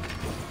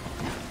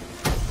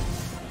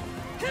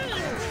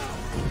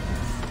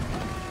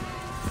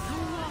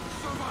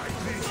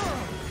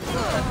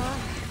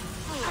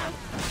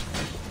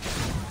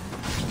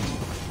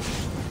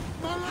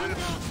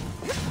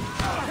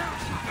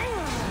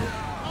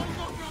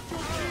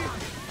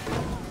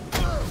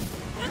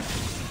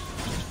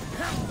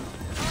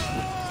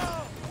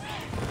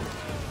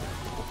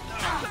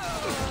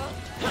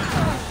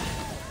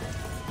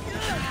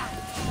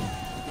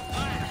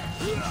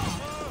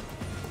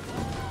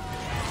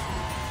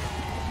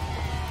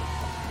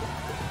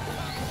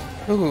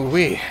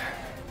 Ooh-wee.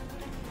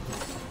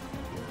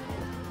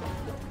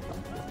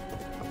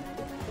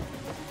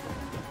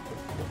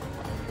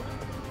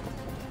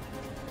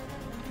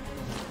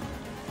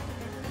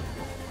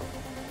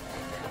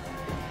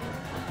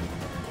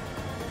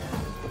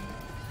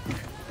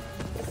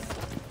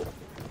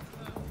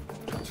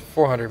 It's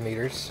 400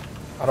 meters.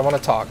 I don't want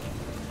to talk.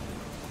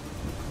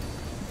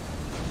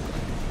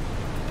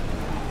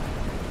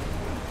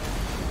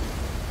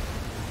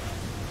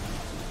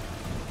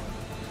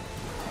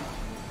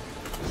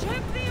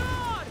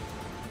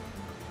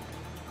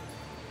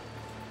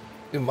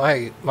 Dude,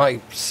 my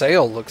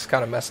sail looks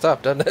kind of messed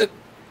up, doesn't it?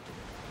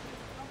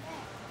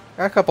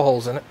 Got a couple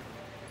holes in it.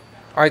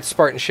 Alright,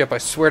 Spartan ship, I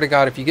swear to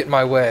God, if you get in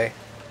my way.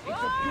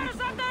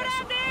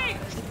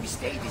 Should we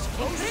stay this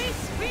close?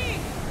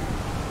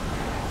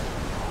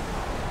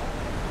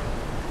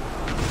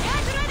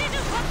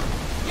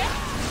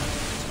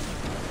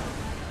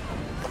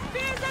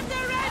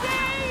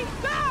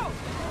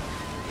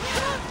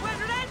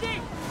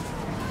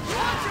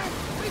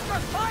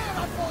 Just fire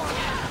at more!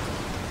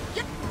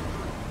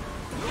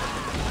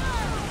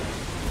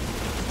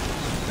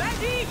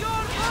 Ready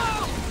your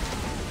bow!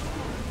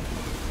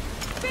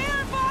 Spear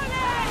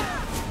volley!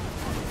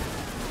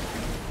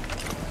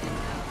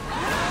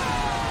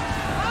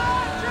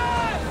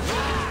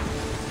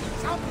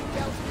 Something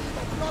tells me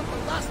that's not the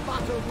last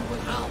battle we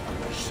will have on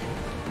this ship.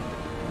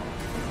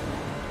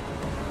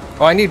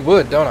 Oh, I need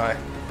wood, don't I?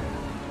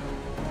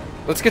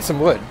 Let's get some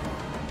wood.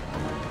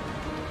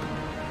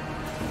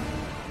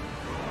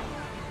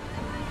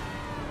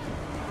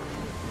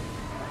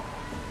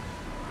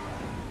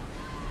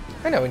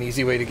 I know an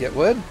easy way to get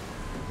wood.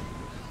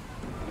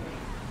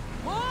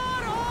 More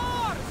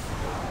horse!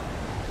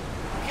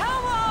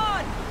 Come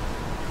on!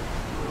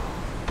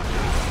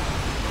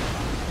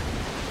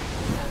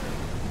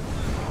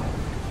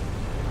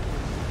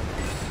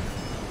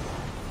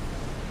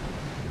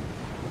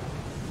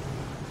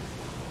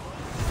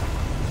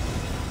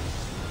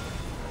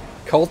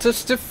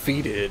 Cultists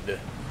defeated.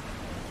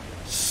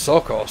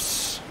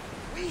 Sokos.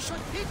 We should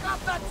pick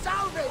up that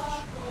salvage!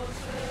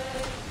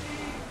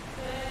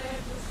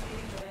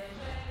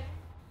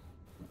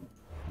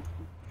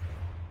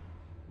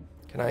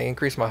 Can I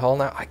increase my hull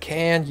now? I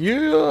can,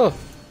 yeah!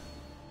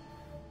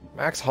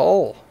 Max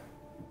hull.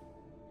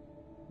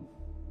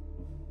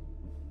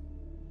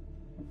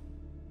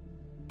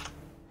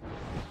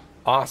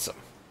 Awesome.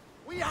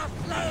 We have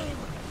flame!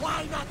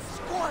 Why not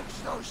scorch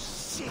those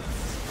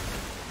shits?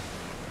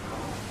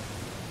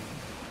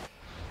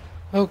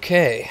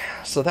 Okay,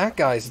 so that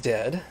guy's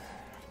dead.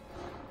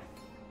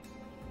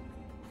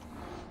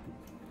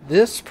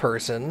 This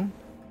person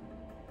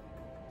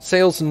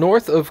sails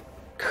north of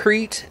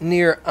Crete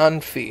near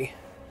Anfi.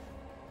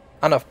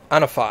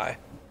 Anaphi.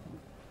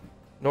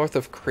 North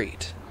of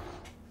Crete.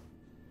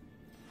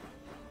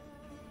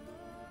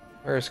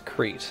 Where's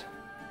Crete?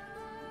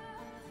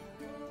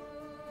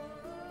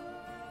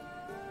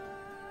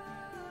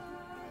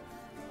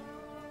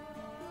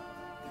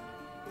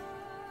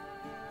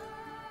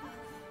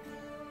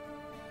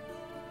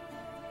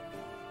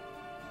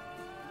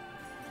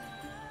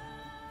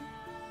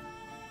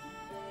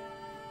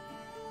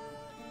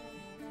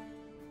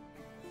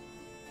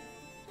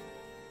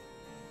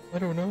 I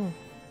don't know.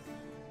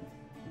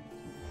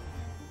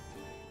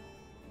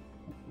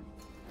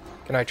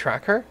 Can I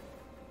track her?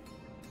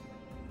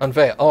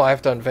 Unveil. Oh, I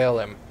have to unveil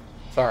him.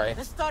 Sorry.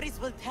 The stories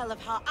will tell of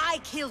how I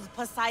killed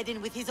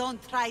Poseidon with his own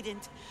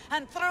trident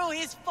and threw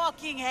his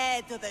fucking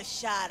head to the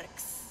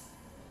sharks.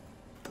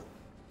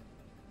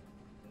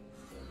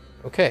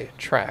 Okay,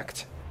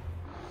 tracked.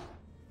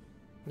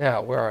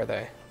 Now, where are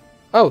they?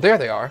 Oh, there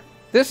they are.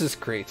 This is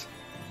Crete.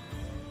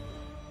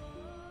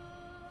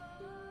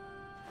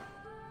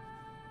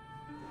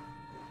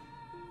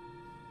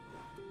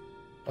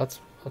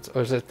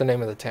 Or is it the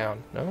name of the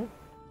town? No?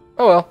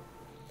 Oh well.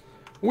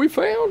 We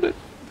found it!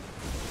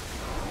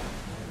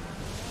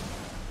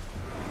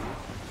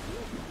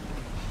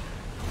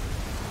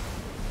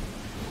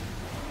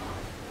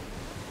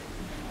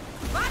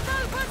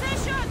 Battle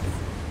positions!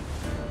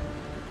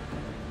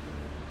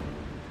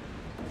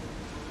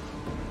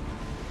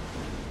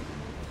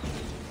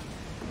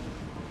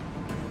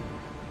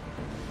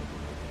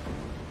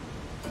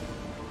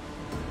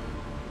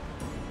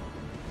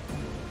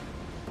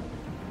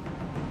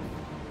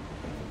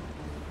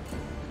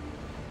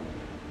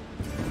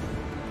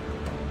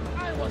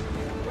 I was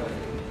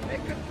they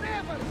could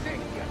never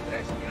think you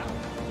dress me up.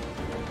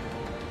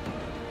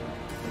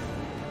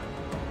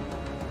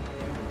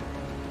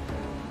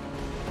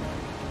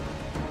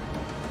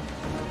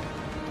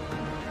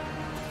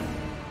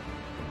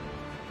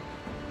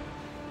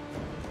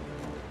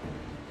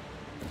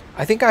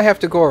 I think I have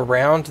to go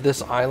around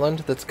this island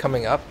that's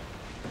coming up.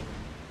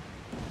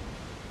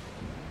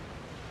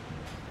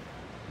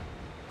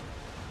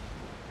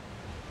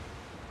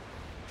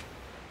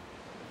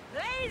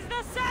 Raise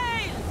the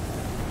sail!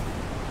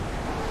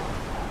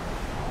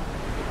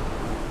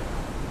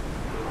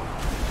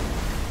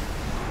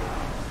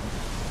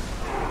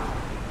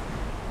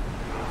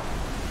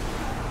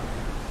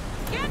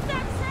 Get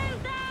that sail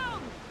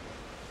down!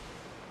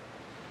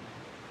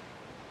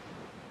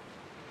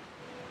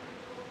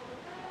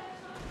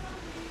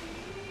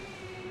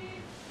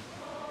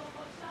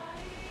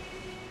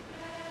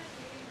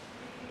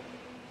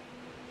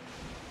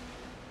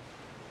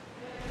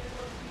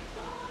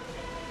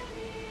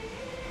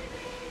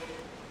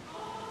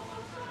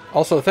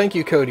 Also, thank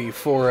you, Cody,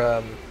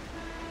 for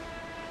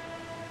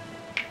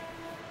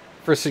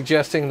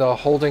suggesting the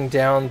holding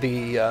down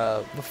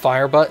the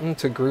fire button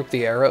to group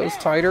the arrows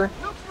tighter.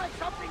 Looks like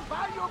something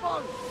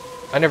valuable.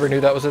 I never knew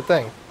that was a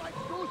thing. Like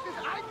Zeus is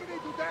angry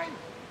today.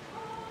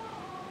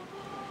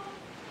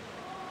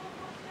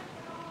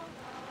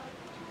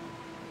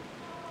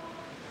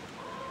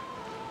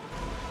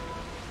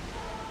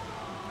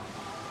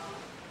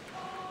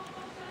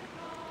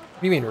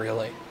 You mean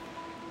really?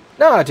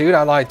 Nah, dude,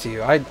 I lied to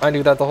you. I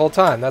knew that the whole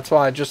time. That's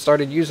why I just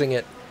started using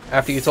it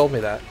after you told me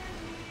that.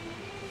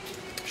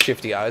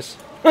 Shifty eyes.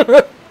 I don't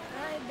feel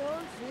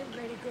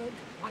very good.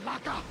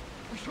 Malaka,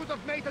 We should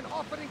have made an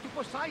offering to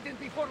Poseidon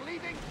before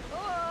leaving. Oh,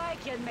 I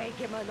can make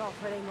him an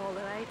offering, all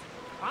right.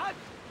 What?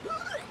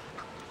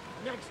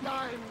 Next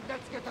time,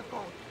 let's get a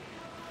goat.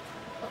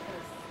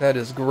 That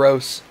is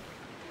gross.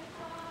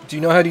 Do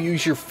you know how to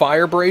use your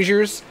fire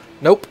braziers?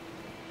 Nope.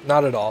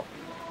 Not at all.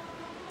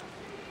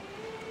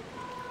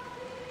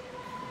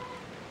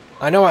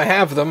 I know I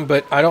have them,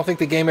 but I don't think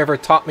the game ever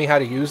taught me how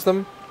to use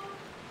them.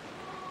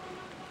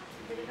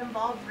 Did it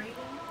involve reading?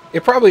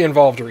 It probably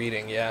involved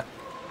reading, yeah.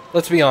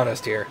 Let's be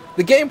honest here.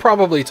 The game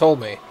probably told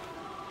me.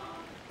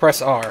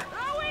 Press R.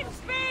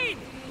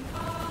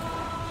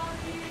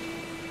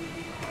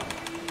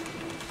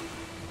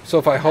 So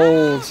if I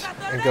hold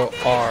and go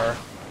R.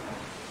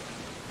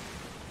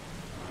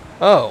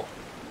 Oh.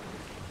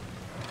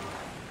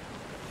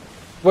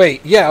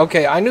 Wait, yeah,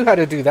 okay, I knew how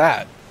to do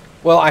that.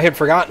 Well, I had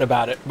forgotten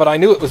about it, but I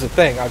knew it was a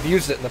thing. I've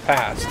used it in the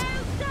past.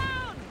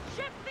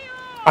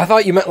 I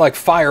thought you meant like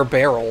fire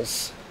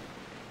barrels.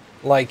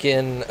 Like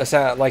in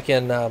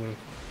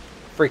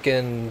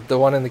freaking the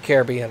one in the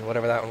Caribbean,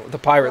 whatever that one. The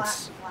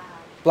Pirates.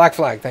 Black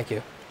Flag, thank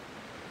you.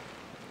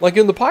 Like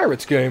in the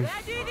Pirates game.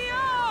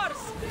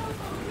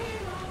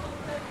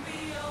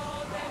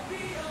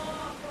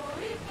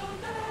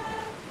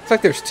 It's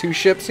like there's two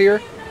ships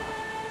here.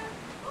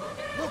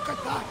 Look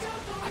at that.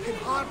 I can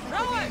hardly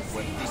believe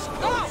where this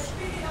goes.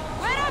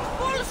 We're at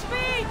full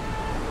speed.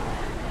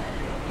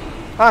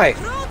 Hi.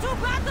 Crew to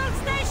battle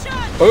station.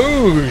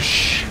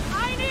 Boosh.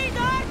 I need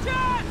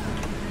archers.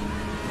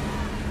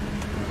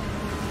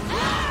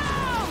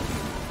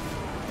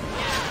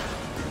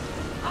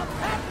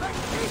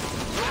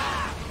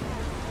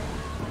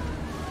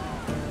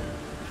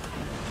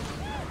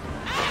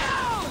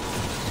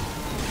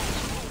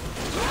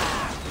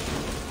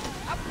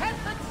 A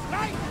perfect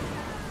strike.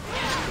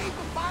 Need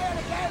to fire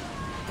again.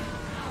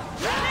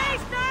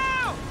 Release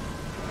now.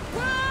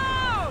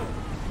 Whoa!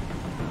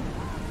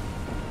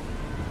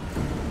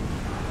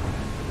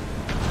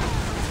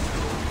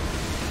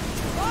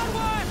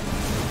 Forward.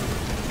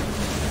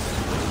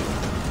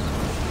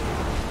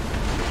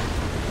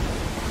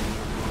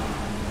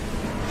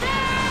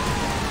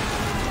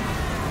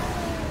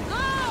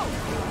 Go!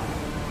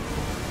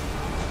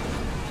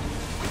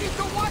 We need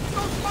to watch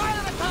those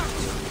fire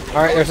attacks.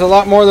 Alright, there's a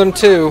lot more than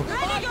two.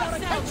 Ready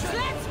yourselves.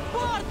 Let's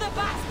board the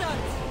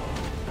bastards.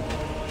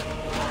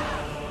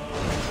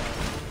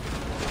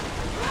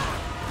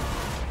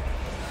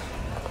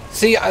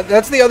 See,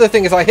 that's the other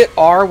thing is I hit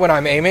R when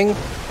I'm aiming,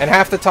 and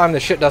half the time the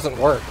shit doesn't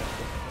work.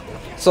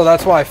 So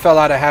that's why I fell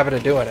out of habit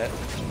of doing it.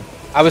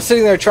 I was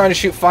sitting there trying to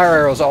shoot fire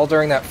arrows all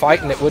during that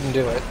fight, and it wouldn't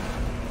do it.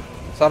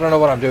 So I don't know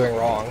what I'm doing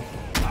wrong.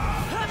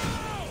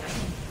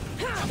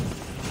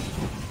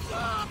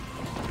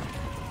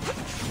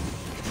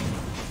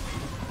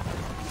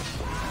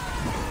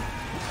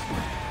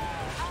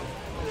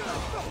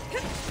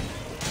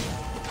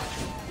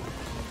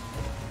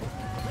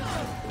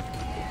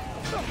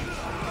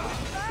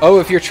 Oh,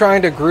 if you're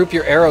trying to group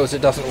your arrows,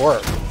 it doesn't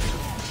work.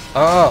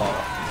 Oh.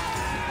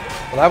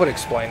 Well, that would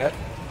explain it.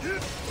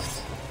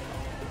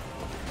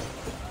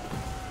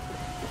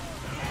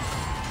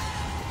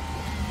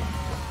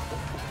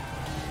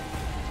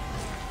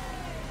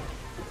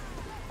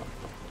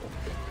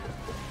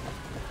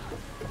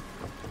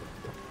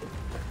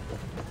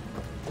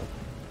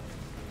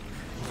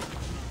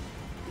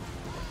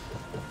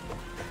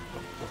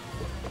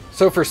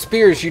 So for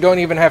spears, you don't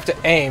even have to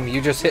aim. You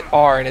just hit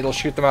R and it'll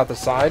shoot them out the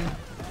side.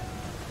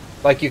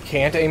 Like you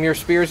can't aim your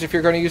spears if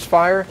you're going to use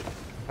fire?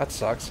 That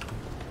sucks.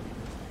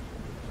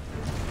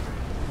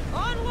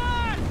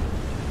 Onward!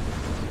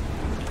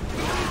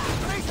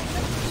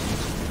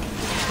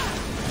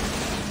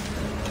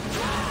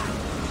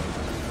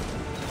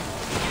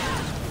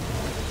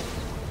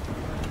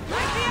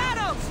 Like the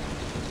arrows!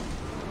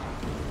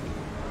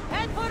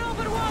 Head for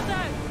over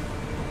water!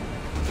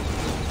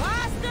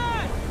 Faster!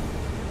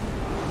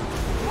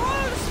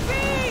 Full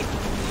speed!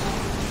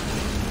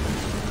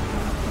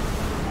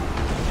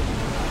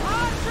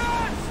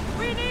 Archers!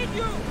 We need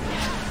you!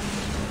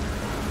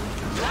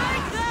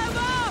 Light them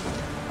up!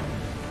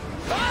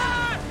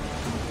 Fire!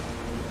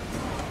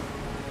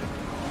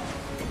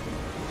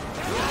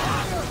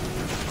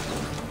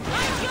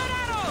 Light your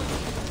arrows!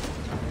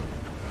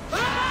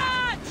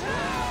 March!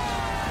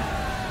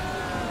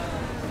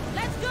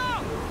 Let's go!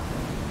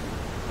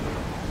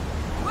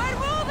 We're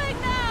moving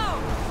now!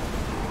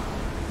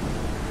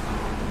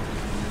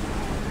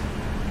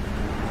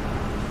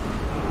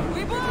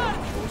 We board!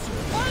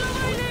 Follow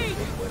my lead!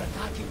 We're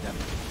attacking them.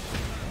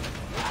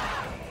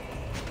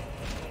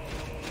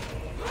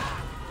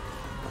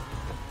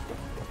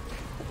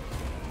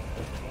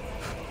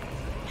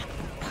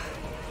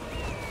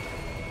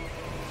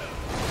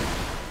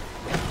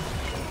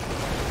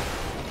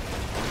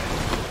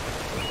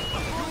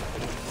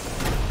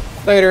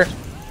 Later.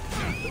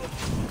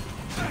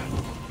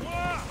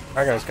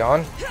 That guy's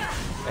gone.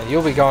 And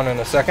you'll be gone in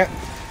a second.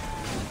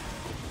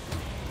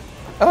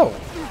 Oh.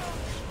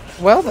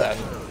 Well then.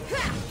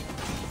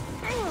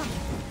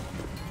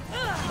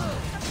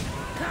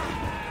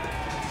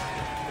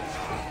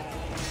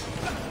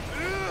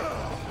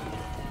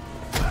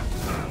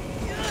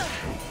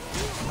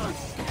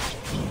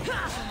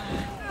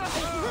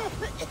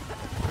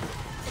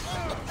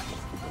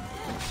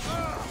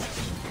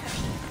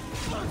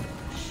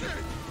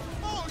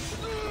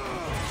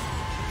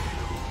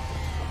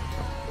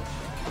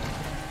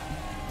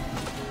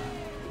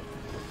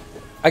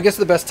 I guess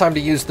the best time to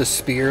use the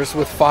spears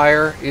with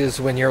fire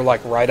is when you're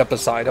like right up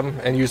beside them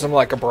and use them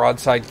like a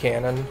broadside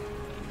cannon.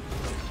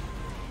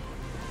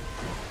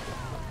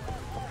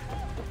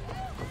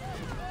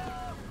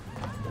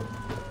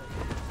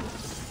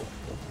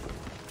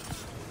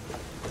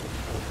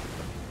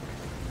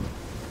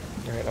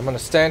 Alright, I'm gonna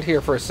stand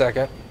here for a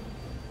second.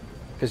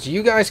 Because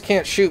you guys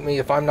can't shoot me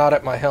if I'm not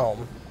at my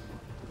helm.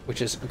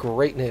 Which is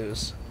great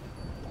news.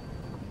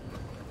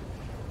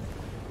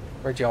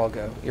 Where'd y'all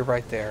go? You're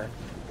right there.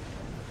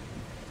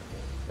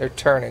 They're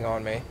turning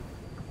on me.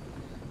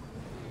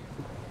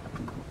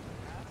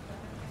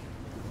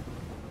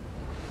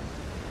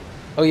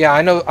 Oh yeah,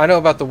 I know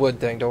about the wood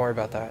thing. Don't worry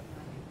about that.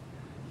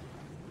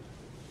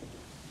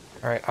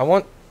 Alright, I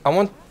want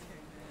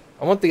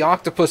the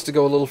octopus to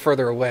go a little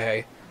further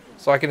away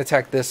so I can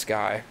attack this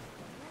guy.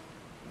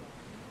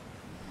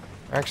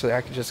 Actually,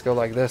 I could just go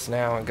like this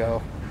now and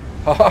go.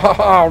 Ha ha ha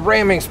ha!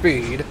 Ramming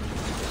speed!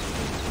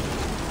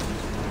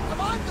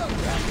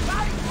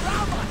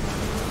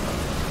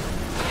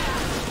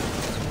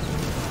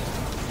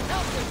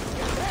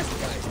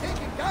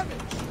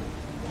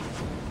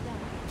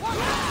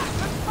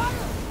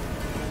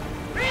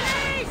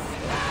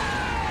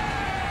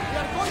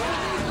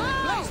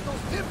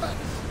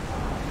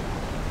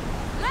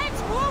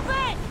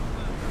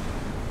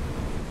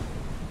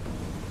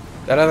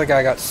 That other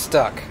guy got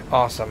stuck.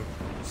 Awesome.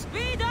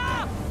 Speed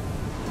up!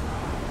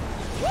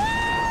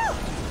 Woo!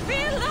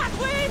 Feel that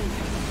wind!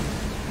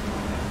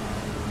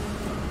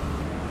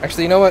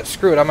 Actually, you know what?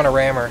 Screw it. I'm gonna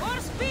ram her. More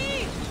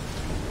speed!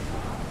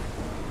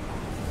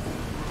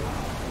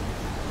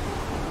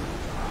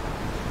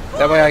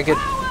 That way I get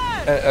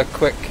a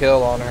quick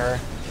kill on her.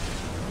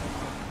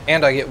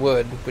 And I get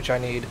wood, which I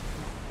need.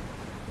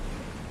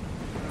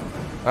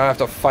 I don't have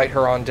to fight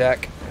her on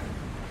deck.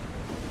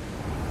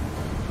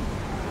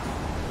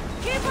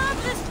 Keep up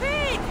the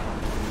speed!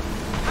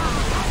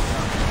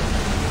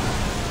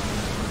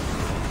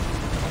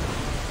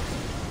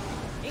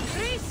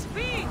 Increase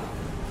speed!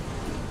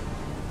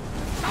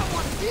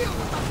 Someone deal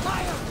with the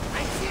fire!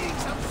 I'm seeing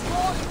some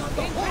swirling on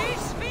the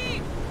Increase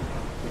speed!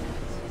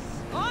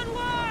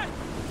 Onward!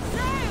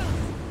 Sail!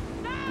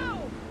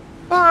 Now!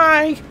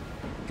 Bye!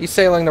 He's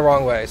sailing the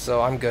wrong way,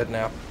 so I'm good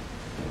now.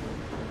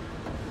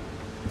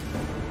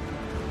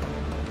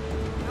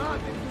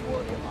 Nothing to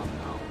worry about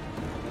now.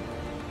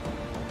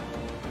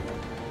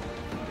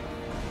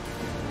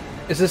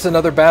 Is this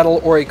another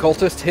battle or a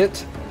cultist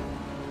hit?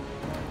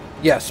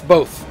 Yes,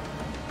 both.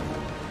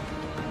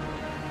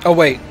 Oh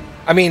wait,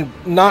 I mean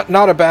not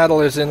a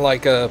battle as in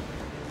like a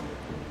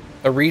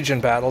region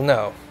battle,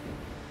 no.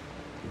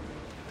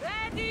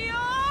 Ready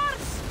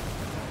yours!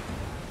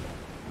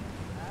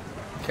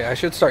 Okay, I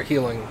should start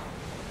healing.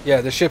 Yeah,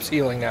 the ship's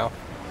healing now.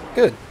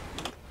 Good.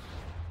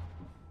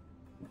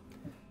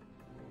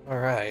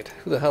 Alright,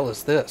 who the hell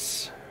is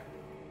this?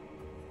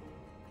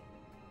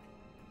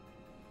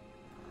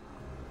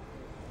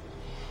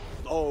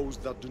 Those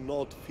that do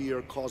not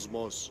fear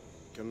Cosmos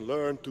can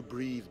learn to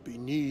breathe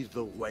beneath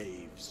the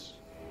waves.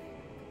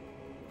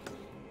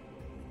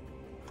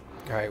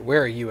 Alright,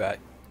 where are you at?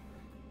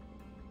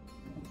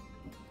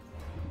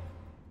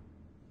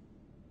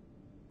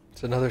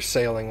 It's another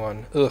sailing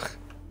one. Ugh.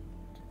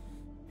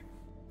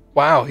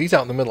 Wow, he's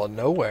out in the middle of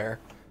nowhere.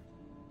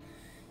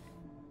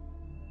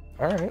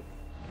 Alright.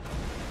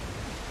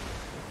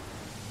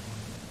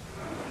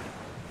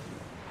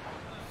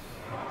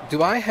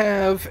 Do I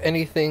have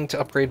anything to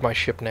upgrade my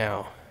ship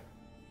now?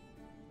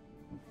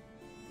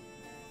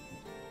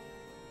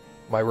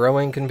 My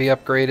rowing can be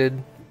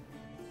upgraded.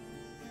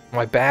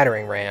 My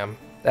battering ram.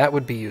 That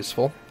would be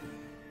useful.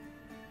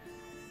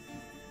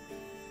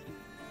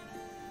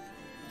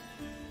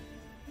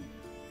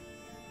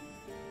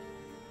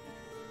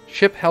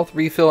 Ship health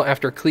refill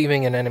after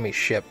cleaving an enemy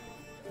ship.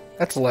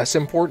 That's less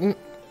important.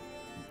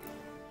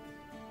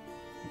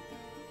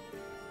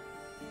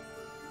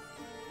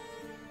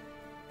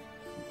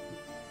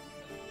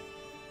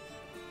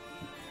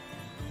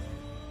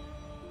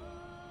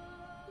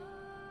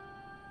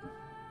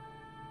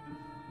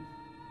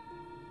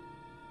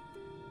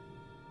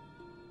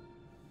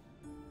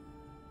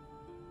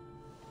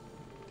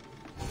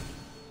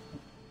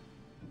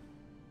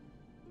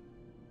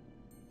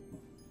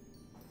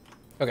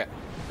 Okay.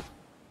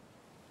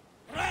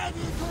 Ready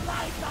to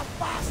light the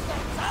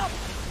bastards up!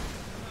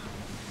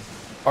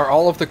 Are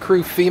all of the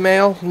crew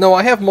female? No,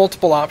 I have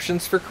multiple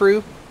options for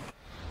crew.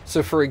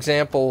 So for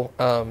example,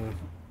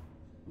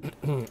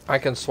 I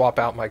can swap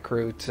out my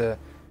crew to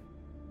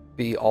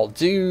be all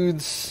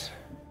dudes,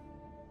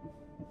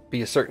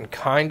 be a certain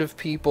kind of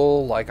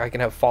people, like I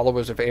can have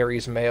followers of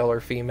Ares, male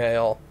or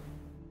female.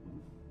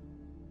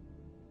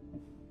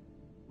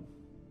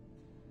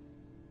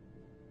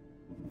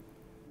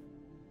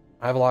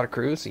 I have a lot of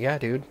crews, yeah,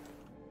 dude.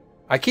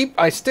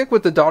 I stick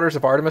with the Daughters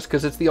of Artemis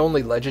because it's the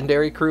only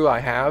legendary crew I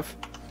have.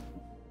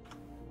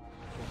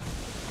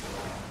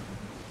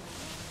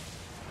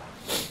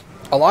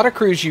 A lot of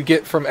crews you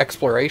get from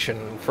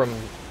exploration, from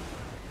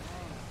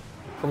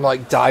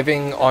like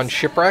diving on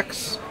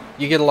shipwrecks.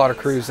 You get a lot of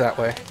crews that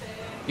way.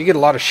 You get a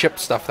lot of ship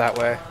stuff that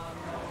way.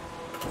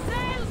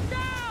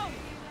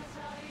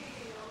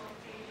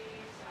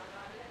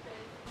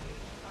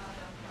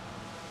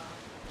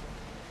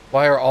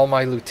 Why are all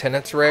my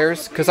lieutenants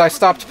rares? Because I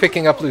stopped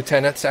picking up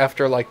lieutenants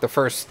after like the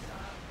first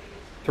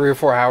 3 or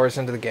 4 hours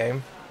into the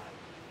game.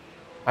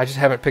 I just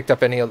haven't picked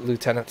up any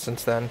lieutenants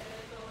since then.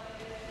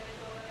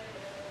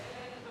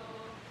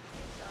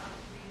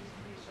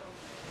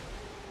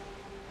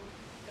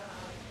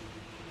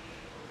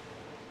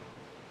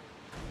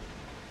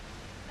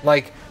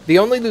 Like, the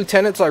only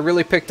lieutenants I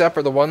really picked up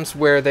are the ones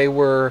where they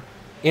were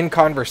in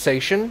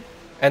conversation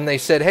and they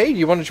said, hey, do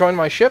you want to join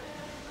my ship?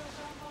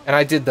 And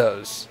I did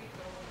those.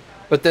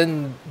 But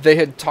then they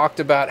had talked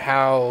about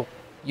how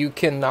you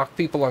can knock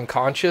people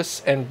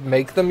unconscious and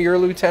make them your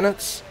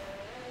lieutenants,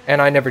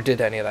 and I never did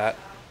any of that.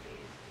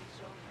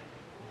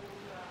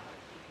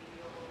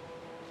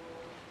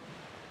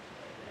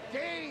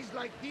 Days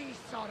like these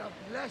are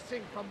a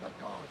blessing from the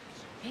gods.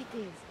 It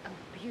is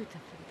a beautiful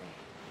day.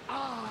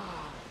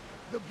 Ah,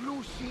 the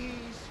blue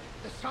seas,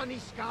 the sunny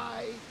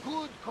sky,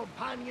 good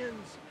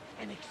companions,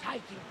 an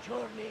exciting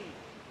journey.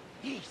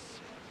 This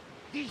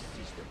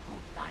is the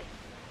good life.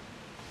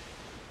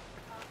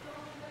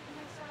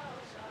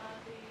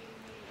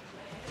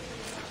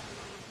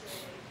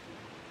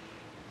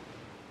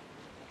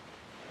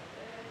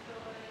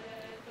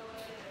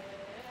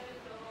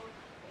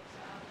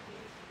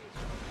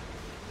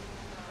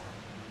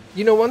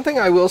 You know, one thing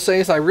I will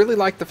say is I really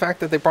like the fact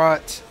that they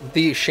brought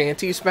the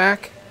shanties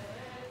back,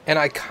 and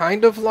I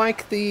kind of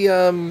like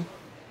the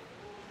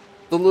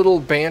little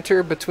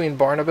banter between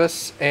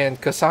Barnabas and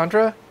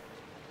Cassandra.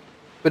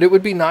 But it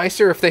would be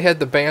nicer if they had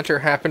the banter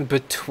happen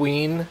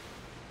between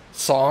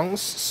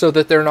songs, so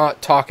that they're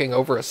not talking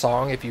over a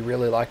song if you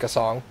really like a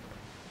song.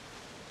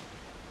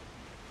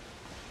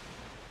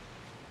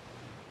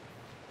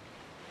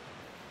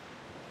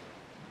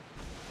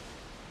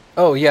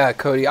 Oh yeah,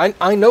 Cody,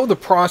 I know the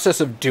process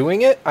of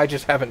doing it, I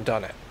just haven't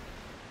done it.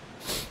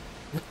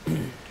 You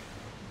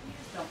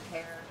just don't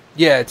care.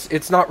 Yeah,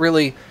 it's not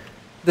really...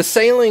 The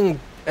sailing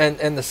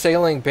and the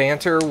sailing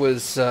banter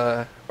was,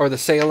 or the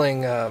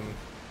sailing,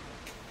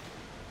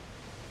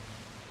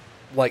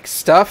 like,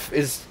 stuff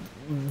is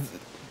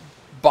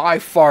by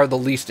far the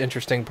least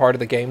interesting part of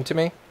the game to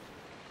me.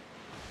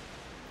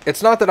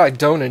 It's not that I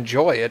don't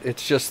enjoy it,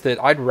 it's just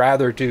that I'd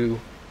rather do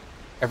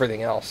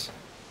everything else.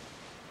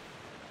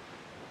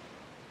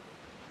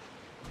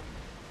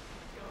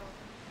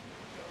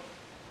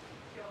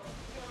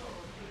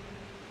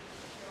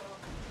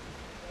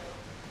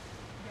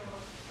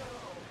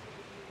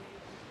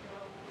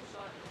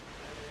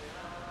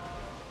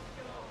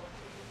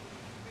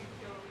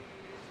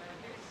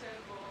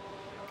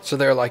 So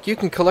they're like, you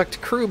can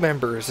collect crew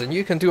members, and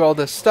you can do all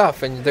this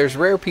stuff, and there's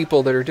rare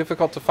people that are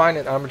difficult to find,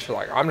 and I'm just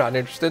like, I'm not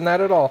interested in that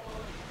at all.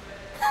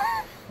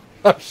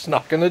 I'm just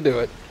not going to do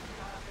it.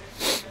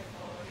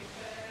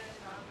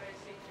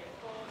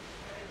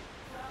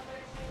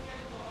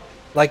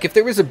 Like, if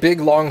there was a big,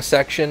 long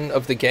section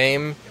of the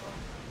game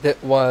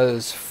that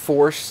was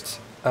forced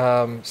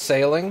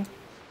sailing,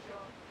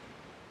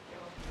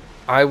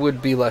 I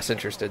would be less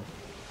interested.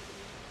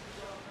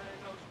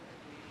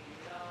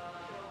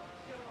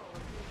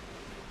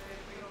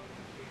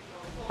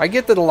 I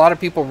get that a lot of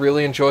people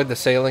really enjoyed the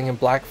sailing in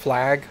Black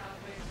Flag,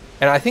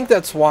 and I think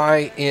that's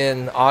why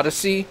in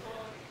Odyssey,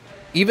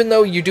 even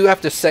though you do have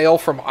to sail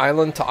from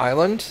island to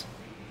island,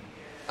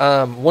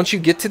 once you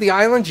get to the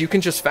island, you can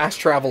just fast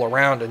travel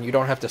around and you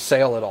don't have to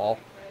sail at all.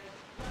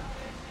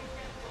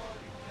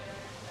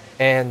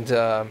 And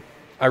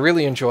I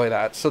really enjoy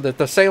that, so that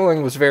the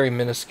sailing was very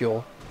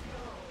minuscule.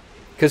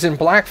 Because in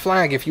Black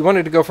Flag, if you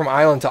wanted to go from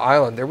island to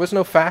island, there was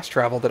no fast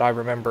travel that I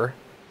remember.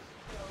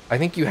 I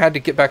think you had to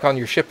get back on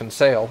your ship and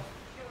sail.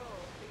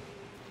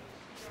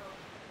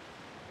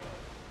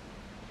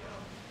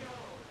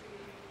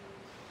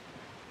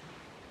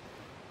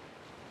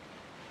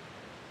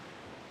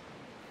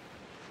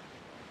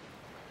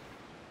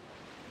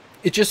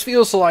 It just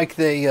feels like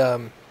they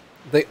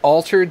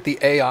altered the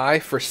AI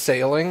for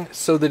sailing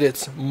so that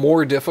it's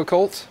more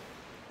difficult.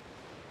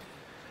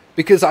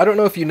 Because I don't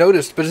know if you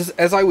noticed, but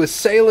as I was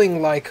sailing,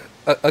 like,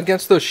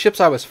 against those ships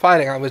I was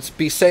fighting, I would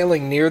be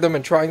sailing near them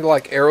and trying to,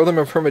 like, arrow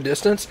them from a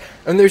distance,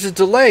 and there's a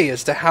delay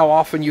as to how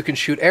often you can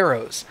shoot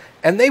arrows.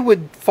 And they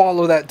would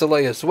follow that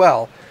delay as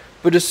well.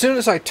 But as soon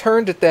as I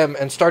turned at them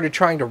and started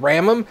trying to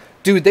ram them,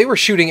 dude, they were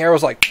shooting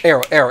arrows like,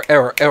 arrow, arrow,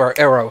 arrow, arrow,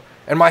 arrow.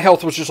 And my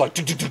health was just like,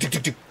 do, do, do, do, do,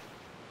 do.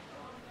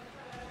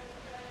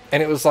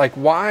 And it was like,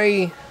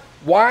 why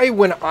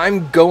when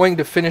I'm going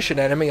to finish an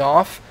enemy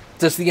off,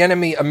 does the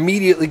enemy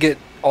immediately get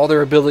all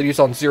their abilities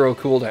on 0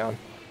 cooldown?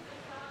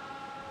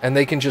 And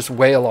they can just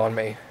wail on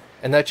me.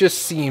 And that just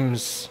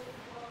seems...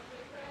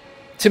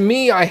 To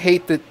me, I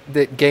hate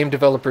that game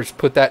developers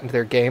put that into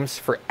their games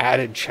for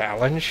added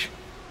challenge.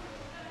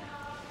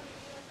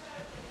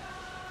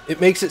 It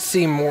makes it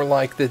seem more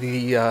like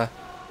they're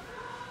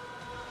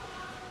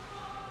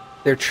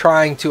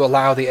trying to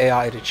allow the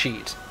AI to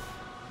cheat.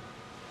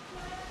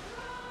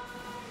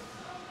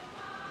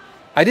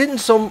 I didn't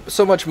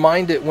so much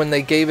mind it when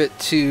they gave it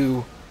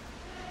to,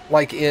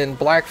 like in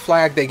Black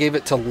Flag, they gave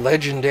it to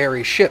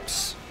legendary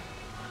ships.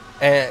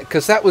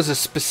 Because that was a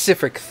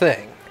specific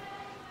thing.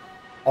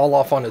 All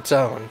off on its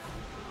own.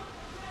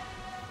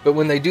 But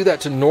when they do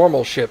that to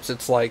normal ships,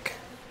 it's like,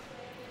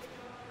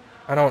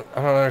 I don't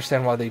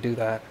understand why they do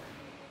that.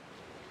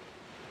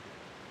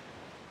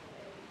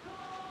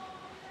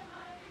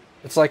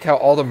 It's like how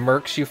all the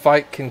mercs you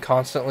fight can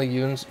constantly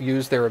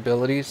use their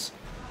abilities.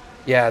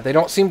 Yeah, they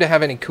don't seem to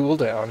have any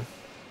cooldown.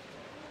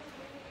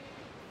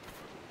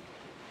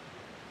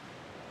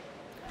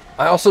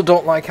 I also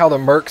don't like how the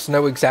mercs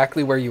know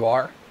exactly where you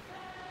are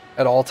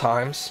at all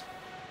times.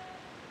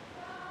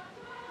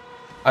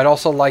 I'd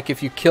also like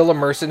if you kill a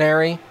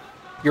mercenary,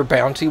 your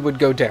bounty would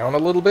go down a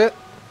little bit.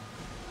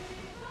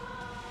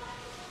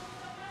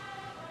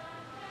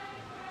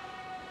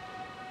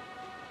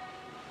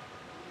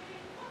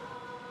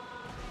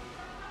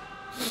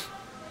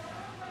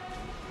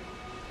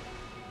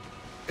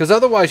 Because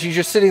otherwise, you're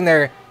just sitting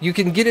there, you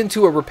can get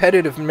into a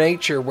repetitive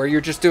nature where you're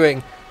just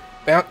doing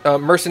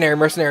mercenary,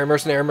 mercenary,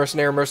 mercenary,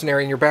 mercenary,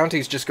 mercenary, and your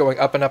bounty's just going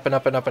up and up and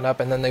up and up and up,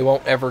 and then they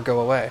won't ever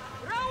go away.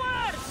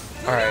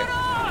 Alright.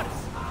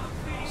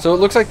 So it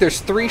looks like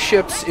there's 3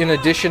 ships in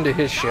addition to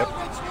his ship.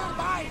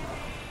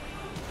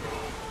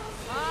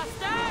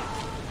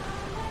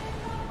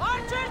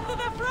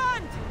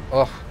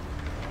 Ugh.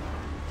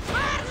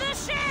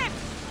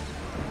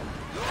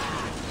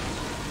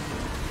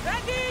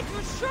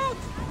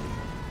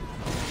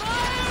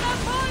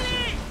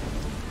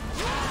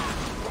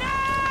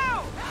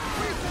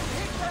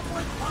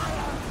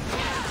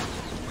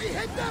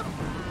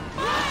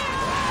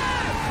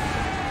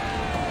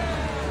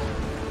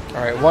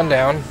 Alright, 1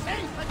 down.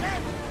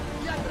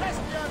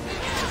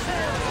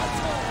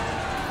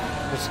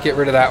 Let's get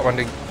rid of that one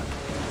to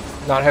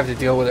not have to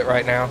deal with it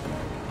right now.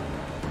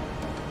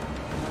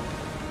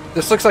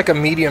 This looks like a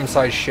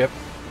medium-sized ship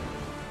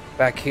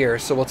back here,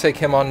 so we'll take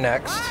him on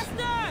next.